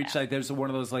we kind of reached like there's one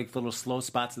of those like little slow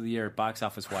spots of the year, box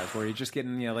office wise, where you're just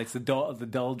getting like the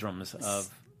doldrums of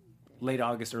late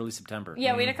August, early September.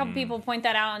 Yeah, we had a couple people point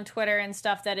that out on Twitter and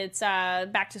stuff that it's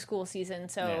back to school season,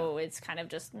 so it's kind of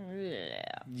just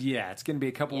Yeah, it's going to be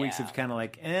a couple weeks Yeah. of kind of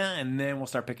like, and then we'll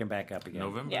start picking back up again.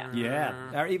 November? Yeah.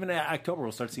 Yeah, or even October,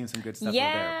 we'll start seeing some good stuff over there.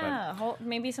 yeah,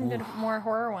 maybe some good more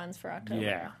horror ones for But October.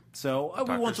 yeah. So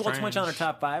we won't dwell too much on our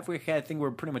top five. I think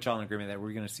we're pretty much all in agreement that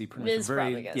we're going to see pretty much Liz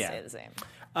probably gonna say the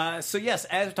same. So yes,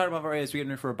 as we talked about already, as we get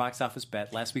ready for a box office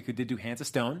bet, last week we did do Hands of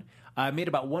Stone. Made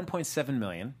about $1.7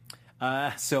 million.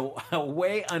 So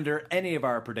way under any of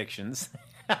our predictions.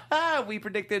 We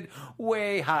predicted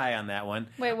way high on that one.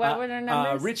 Wait, what were their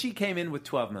numbers? Richie came in with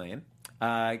 12 million,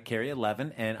 Carrie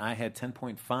 11, and I had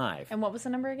 10.5. And what was the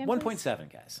number again? please?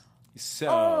 1.7, guys.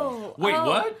 So Wait,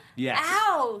 what? yes,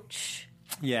 Ouch!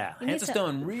 yeah, need Hands of to-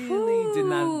 Stone really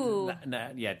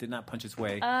did not punch its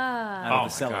way out Oh, of my the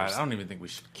cellars. God. I don't even think we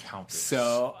should count this.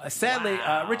 So sadly,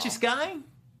 Richie Sky,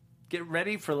 get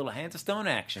ready for a little Hands of Stone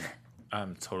action.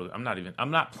 I'm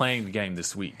not playing the game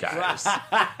this week, guys.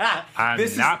 I'm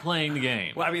not playing the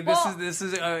game. Well, I mean, this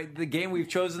is the game we've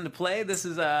chosen to play. This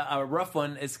is a rough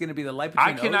one. It's going to be the Light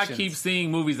I Between cannot Oceans. keep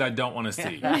seeing movies I don't want to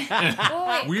see. Well,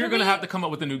 wait, We're could going to we- have to come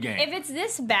up with a new game. If it's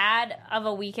this bad of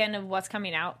a weekend of what's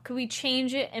coming out, could we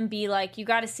change it and be like, you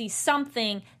got to see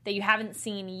something that you haven't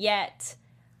seen yet,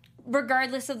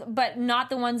 regardless of, but not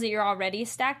the ones that you're already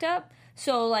stacked up.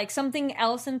 So like something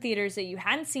else in theaters that you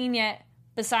hadn't seen yet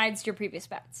besides your previous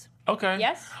bets. Okay.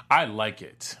 Yes? I like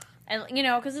it. And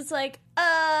because it's like,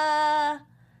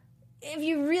 if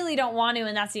you really don't want to,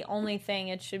 and that's the only thing,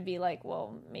 it should be like,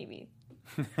 well, maybe,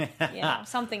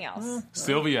 something else.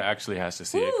 Sylvia actually has to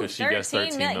see it because she gets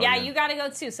 13 million. Yeah, you got to go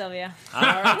too, Sylvia. All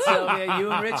right, Sylvia,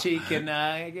 you and Richie can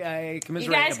commiserate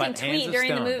You guys about can Hands tweet of during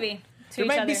the Stone. movie to There each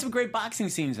might other. be some great boxing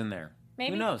scenes in there.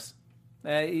 Maybe. Who knows?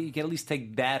 You can at least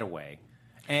take that away.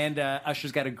 And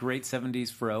Usher's got a great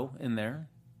 70s fro in there.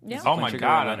 Yeah. Oh my Punch a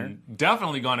God, girl I'm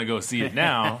definitely going to go see it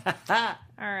now. All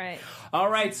right. All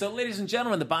right, so ladies and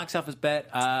gentlemen, the box office bet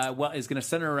is going to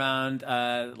center around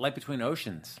Light Between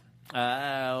Oceans.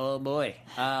 Oh boy,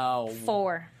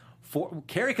 4.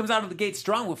 Carrie comes out of the gate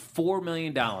strong with $4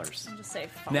 million. I'll just say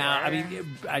 4. Now, I mean,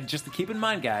 just to keep in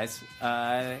mind, guys,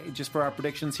 just for our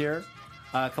predictions here,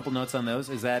 a couple notes on those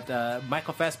is that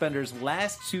Michael Fassbender's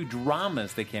last two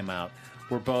dramas that came out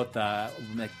were both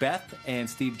Macbeth and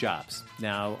Steve Jobs.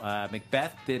 Now,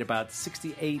 Macbeth did about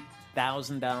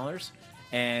 $68,000,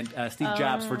 and Steve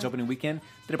Jobs, for its opening weekend,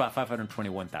 did about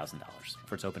 $521,000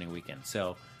 for its opening weekend.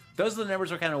 So those are the numbers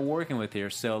we're kind of working with here.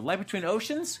 So Light Between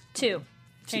Oceans, 2.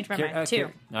 Change my mind. 2.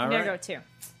 All I'm going to right. go 2.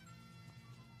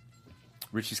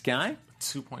 Richie Sky,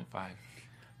 2.5.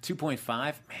 2.5.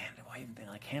 Man, why even think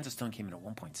like Hands of Stone came in at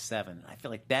 1.7. I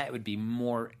feel like that would be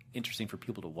more interesting for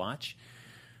people to watch.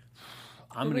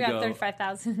 I'm We going to got go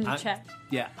 35,000 in the chat.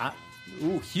 Yeah.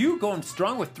 Hugh going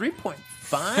strong with 3.5.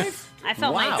 I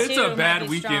felt wow. like It's Two a might bad be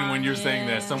weekend strong, when you're saying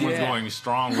that someone's Yeah. going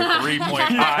strong with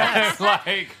 3.5.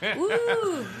 Like,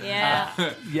 Ooh,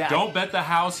 yeah. Yeah. don't bet the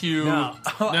house, Hugh. No.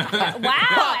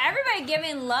 Wow, everybody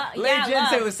giving love. Lady Yeah,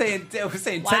 Jen love. was saying 10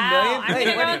 million. Wow, I'm Hey,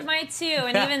 gonna what go do with my 2,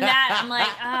 and even that, I'm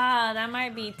like, that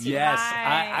might be too Yes,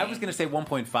 high. I was going to say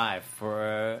 1.5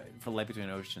 for Light Between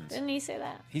Oceans. Didn't he say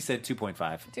that? He said 2.5.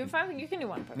 2.5? You can do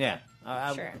 1.5. Yeah.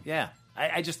 Sure. Yeah.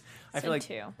 I feel like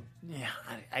 2. yeah.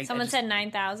 Someone said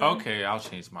 9,000. Okay, I'll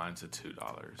change mine to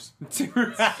 $2.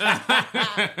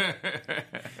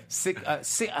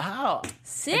 How?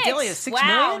 6. Adelia, 6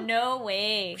 wow, million? no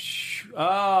way.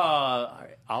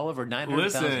 Oliver, 900,000.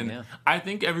 Listen, Yeah. I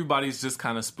think everybody's just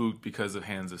kind of spooked because of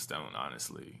Hands of Stone.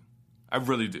 Honestly, I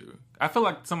really do. I feel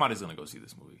like somebody's gonna go see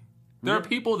this movie. There are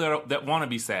people that want to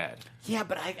be sad. Yeah,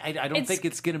 but I don't think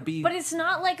it's gonna be. But it's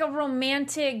not like a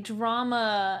romantic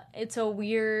drama. It's a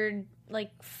weird,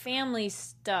 like, family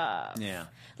stuff. Yeah.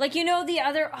 Like, you know, the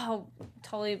other,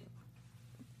 totally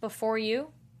Before You?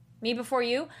 Me Before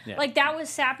You? Yeah. Like, that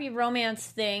was sappy romance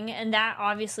thing, and that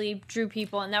obviously drew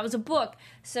people, and that was a book.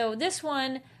 So this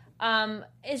one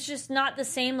is just not the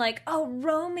same, like,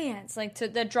 romance, like,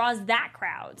 that draws that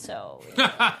crowd, so.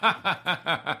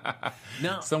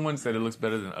 No. Someone said it looks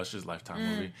better than Usher's Lifetime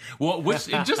movie. Well,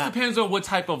 it just depends on what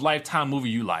type of Lifetime movie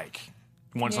you like.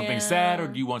 You want something sad, or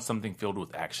do you want something filled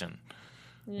with action?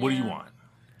 What do you want?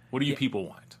 What do you people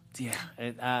want? Yeah.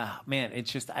 Man,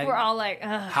 it's just. We're all like,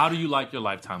 ugh. How do you like your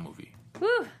Lifetime movie?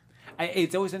 Whew.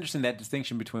 It's always interesting, that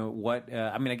distinction between what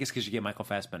I mean. I guess because you get Michael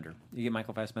Fassbender,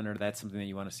 that's something that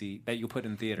you want to see, that you'll put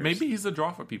in theaters. Maybe he's a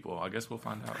draw for people. I guess we'll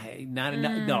find out. Not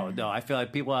enough. No. I feel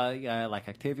like people like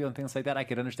Octavio and things like that. I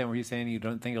could understand where he's saying you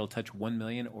don't think it'll touch $1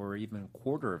 million or even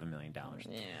 $250,000.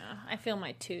 Yeah, I feel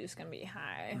my 2 is gonna be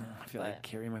high. I feel like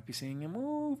Carrie might be seeing a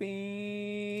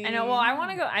movie. I know. Well,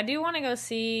 I do want to go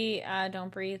see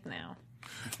Don't Breathe now.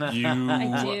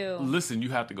 I do. Listen, you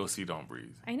have to go see Don't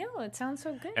Breathe. I know, it sounds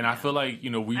so good. And I feel like,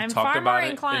 we've I'm talked far more about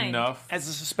it inclined. enough. As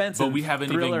a suspense, but we haven't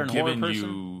thriller even and horror given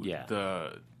person. you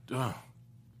the. No,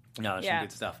 that's some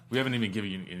good stuff. We haven't even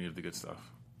given you any of the good stuff.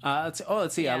 Let's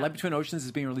see. Yeah. Light Between Oceans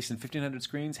is being released in 1,500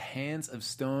 screens. Hands of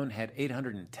Stone had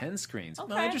 810 screens.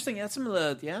 Okay. Oh, interesting. That's some of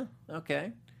the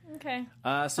okay. Okay.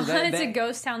 So that, it's a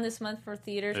ghost town this month for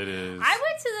theaters. It is. I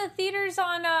went to the theaters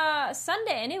on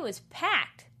Sunday and it was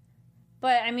packed.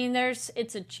 But I mean, it's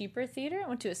a cheaper theater. I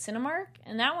went to a Cinemark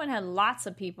and that one had lots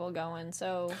of people going.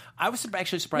 So I was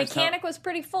actually surprised. Mechanic was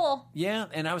pretty full. Yeah,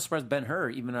 and I was surprised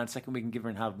Ben-Hur, even on its second week, and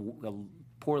given how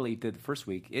poorly it did the first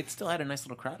week, it still had a nice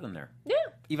little crowd in there. Yeah.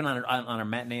 Even on a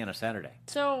matinee on a Saturday.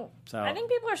 So I think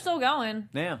people are still going.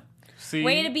 Yeah. See,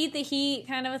 Way to beat the heat,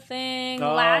 kind of a thing.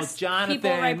 Oh, Last Jonathan! people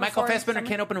right Michael before Fassbender summer-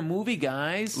 can't open a movie,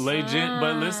 guys.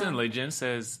 But listen, Legend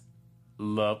says,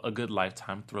 love a good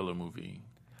Lifetime thriller movie.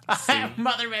 See?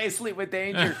 Mother May Sleep with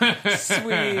Danger.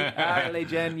 Sweet. All right,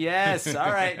 Legend. Yes. All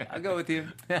right. I'll go with you.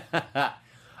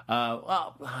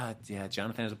 Yeah,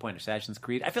 Jonathan has a point. Assassin's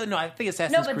Creed. I think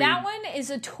Assassin's No, Creed. but that one is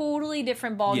a totally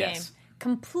different ballgame. Yes.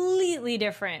 Completely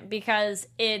different because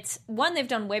it's one, they've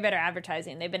done way better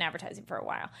advertising. They've been advertising for a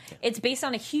while. It's based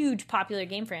on a huge popular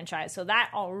game franchise, so that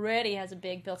already has a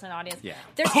big built-in audience. Yeah.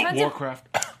 There's tons Warcraft.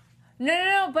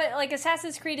 No, but like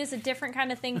Assassin's Creed is a different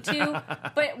kind of thing too.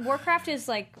 But Warcraft is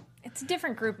like, it's a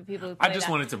different group of people who play I just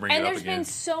that. wanted to bring and it up there's again. been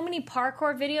so many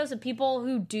parkour videos of people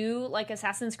who do like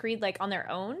Assassin's Creed like on their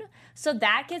own, so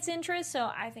that gets interest.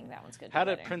 So I think that one's good. How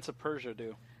did Prince of Persia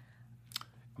do?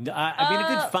 I mean, it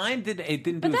did fine. It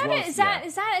didn't do But as well.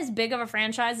 is that as big of a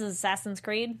franchise as Assassin's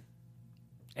Creed?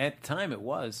 At the time, it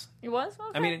was. It was.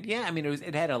 Okay. I mean,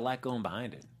 it had a lot going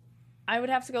behind it. I would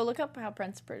have to go look up how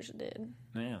Prince of Persia did.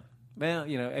 Yeah. Well,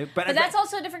 But that's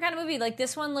also a different kind of movie. Like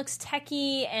this one looks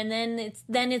techie, and then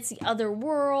it's the other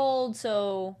world.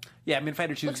 So yeah. I mean, if I had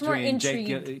to choose Looks more between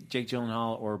intrigue. Jake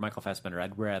Gyllenhaal or Michael Fassbender,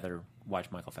 I'd rather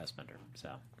watch Michael Fassbender. So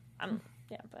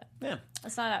but yeah.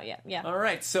 it's not out yet. Yeah. All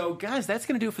right, so guys, that's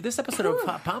going to do it for this episode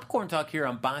of Popcorn Talk here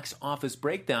on Box Office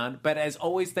Breakdown. But as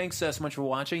always, thanks so much for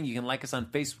watching. You can like us on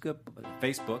Facebook.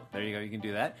 There you go. You can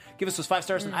do that. Give us those 5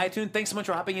 stars on iTunes. Thanks so much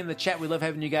for hopping in the chat. We love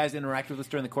having you guys interact with us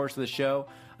during the course of the show.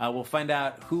 We'll find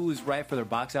out who's right for their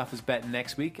box office bet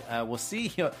next week. We'll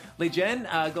see. Lee Jen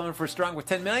going for strong with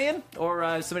 $10 million,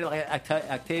 or somebody like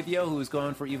Octavio who's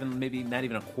going for maybe not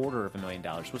even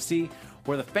 $250,000. We'll see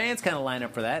where the fans kind of line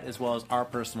up for that, as well as our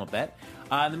personal bet.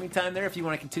 In the meantime, if you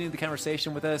want to continue the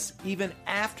conversation with us even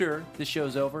after the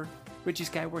show's over, Richie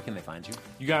Sky, where can they find you?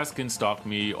 You guys can stalk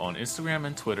me on Instagram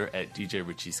and Twitter at DJ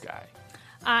Richie Sky.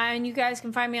 And you guys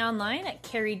can find me online at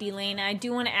Carrie D Lane. I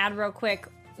do want to add real quick.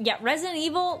 Yeah, Resident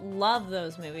Evil, love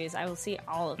those movies. I will see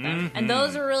all of them. Mm-hmm. And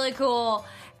those are really cool.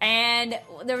 And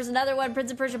there was another one,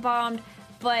 Prince of Persia bombed.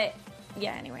 But,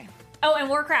 yeah, anyway. Oh, and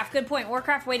Warcraft, good point.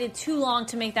 Warcraft waited too long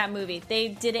to make that movie. They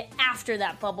did it after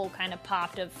that bubble kind of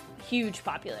popped of huge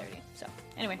popularity. So,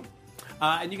 anyway.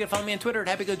 And you can follow me on Twitter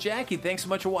at HappyGoJackie. Thanks so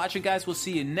much for watching, guys. We'll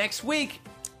see you next week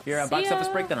here on See Box ya. Office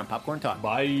Breakdown on Popcorn Talk.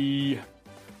 Bye.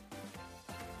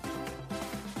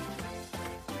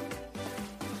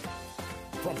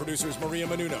 From producers Maria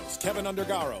Menounos, Kevin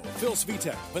Undergaro, Phil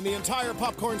Svitek, and the entire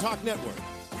Popcorn Talk Network,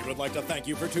 we would like to thank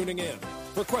you for tuning in.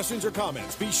 For questions or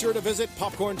comments, be sure to visit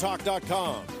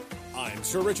popcorntalk.com. I'm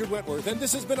Sir Richard Wentworth, and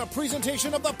this has been a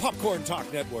presentation of the Popcorn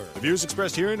Talk Network. The views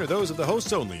expressed herein are those of the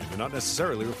hosts only and do not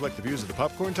necessarily reflect the views of the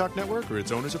Popcorn Talk Network or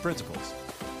its owners or principals.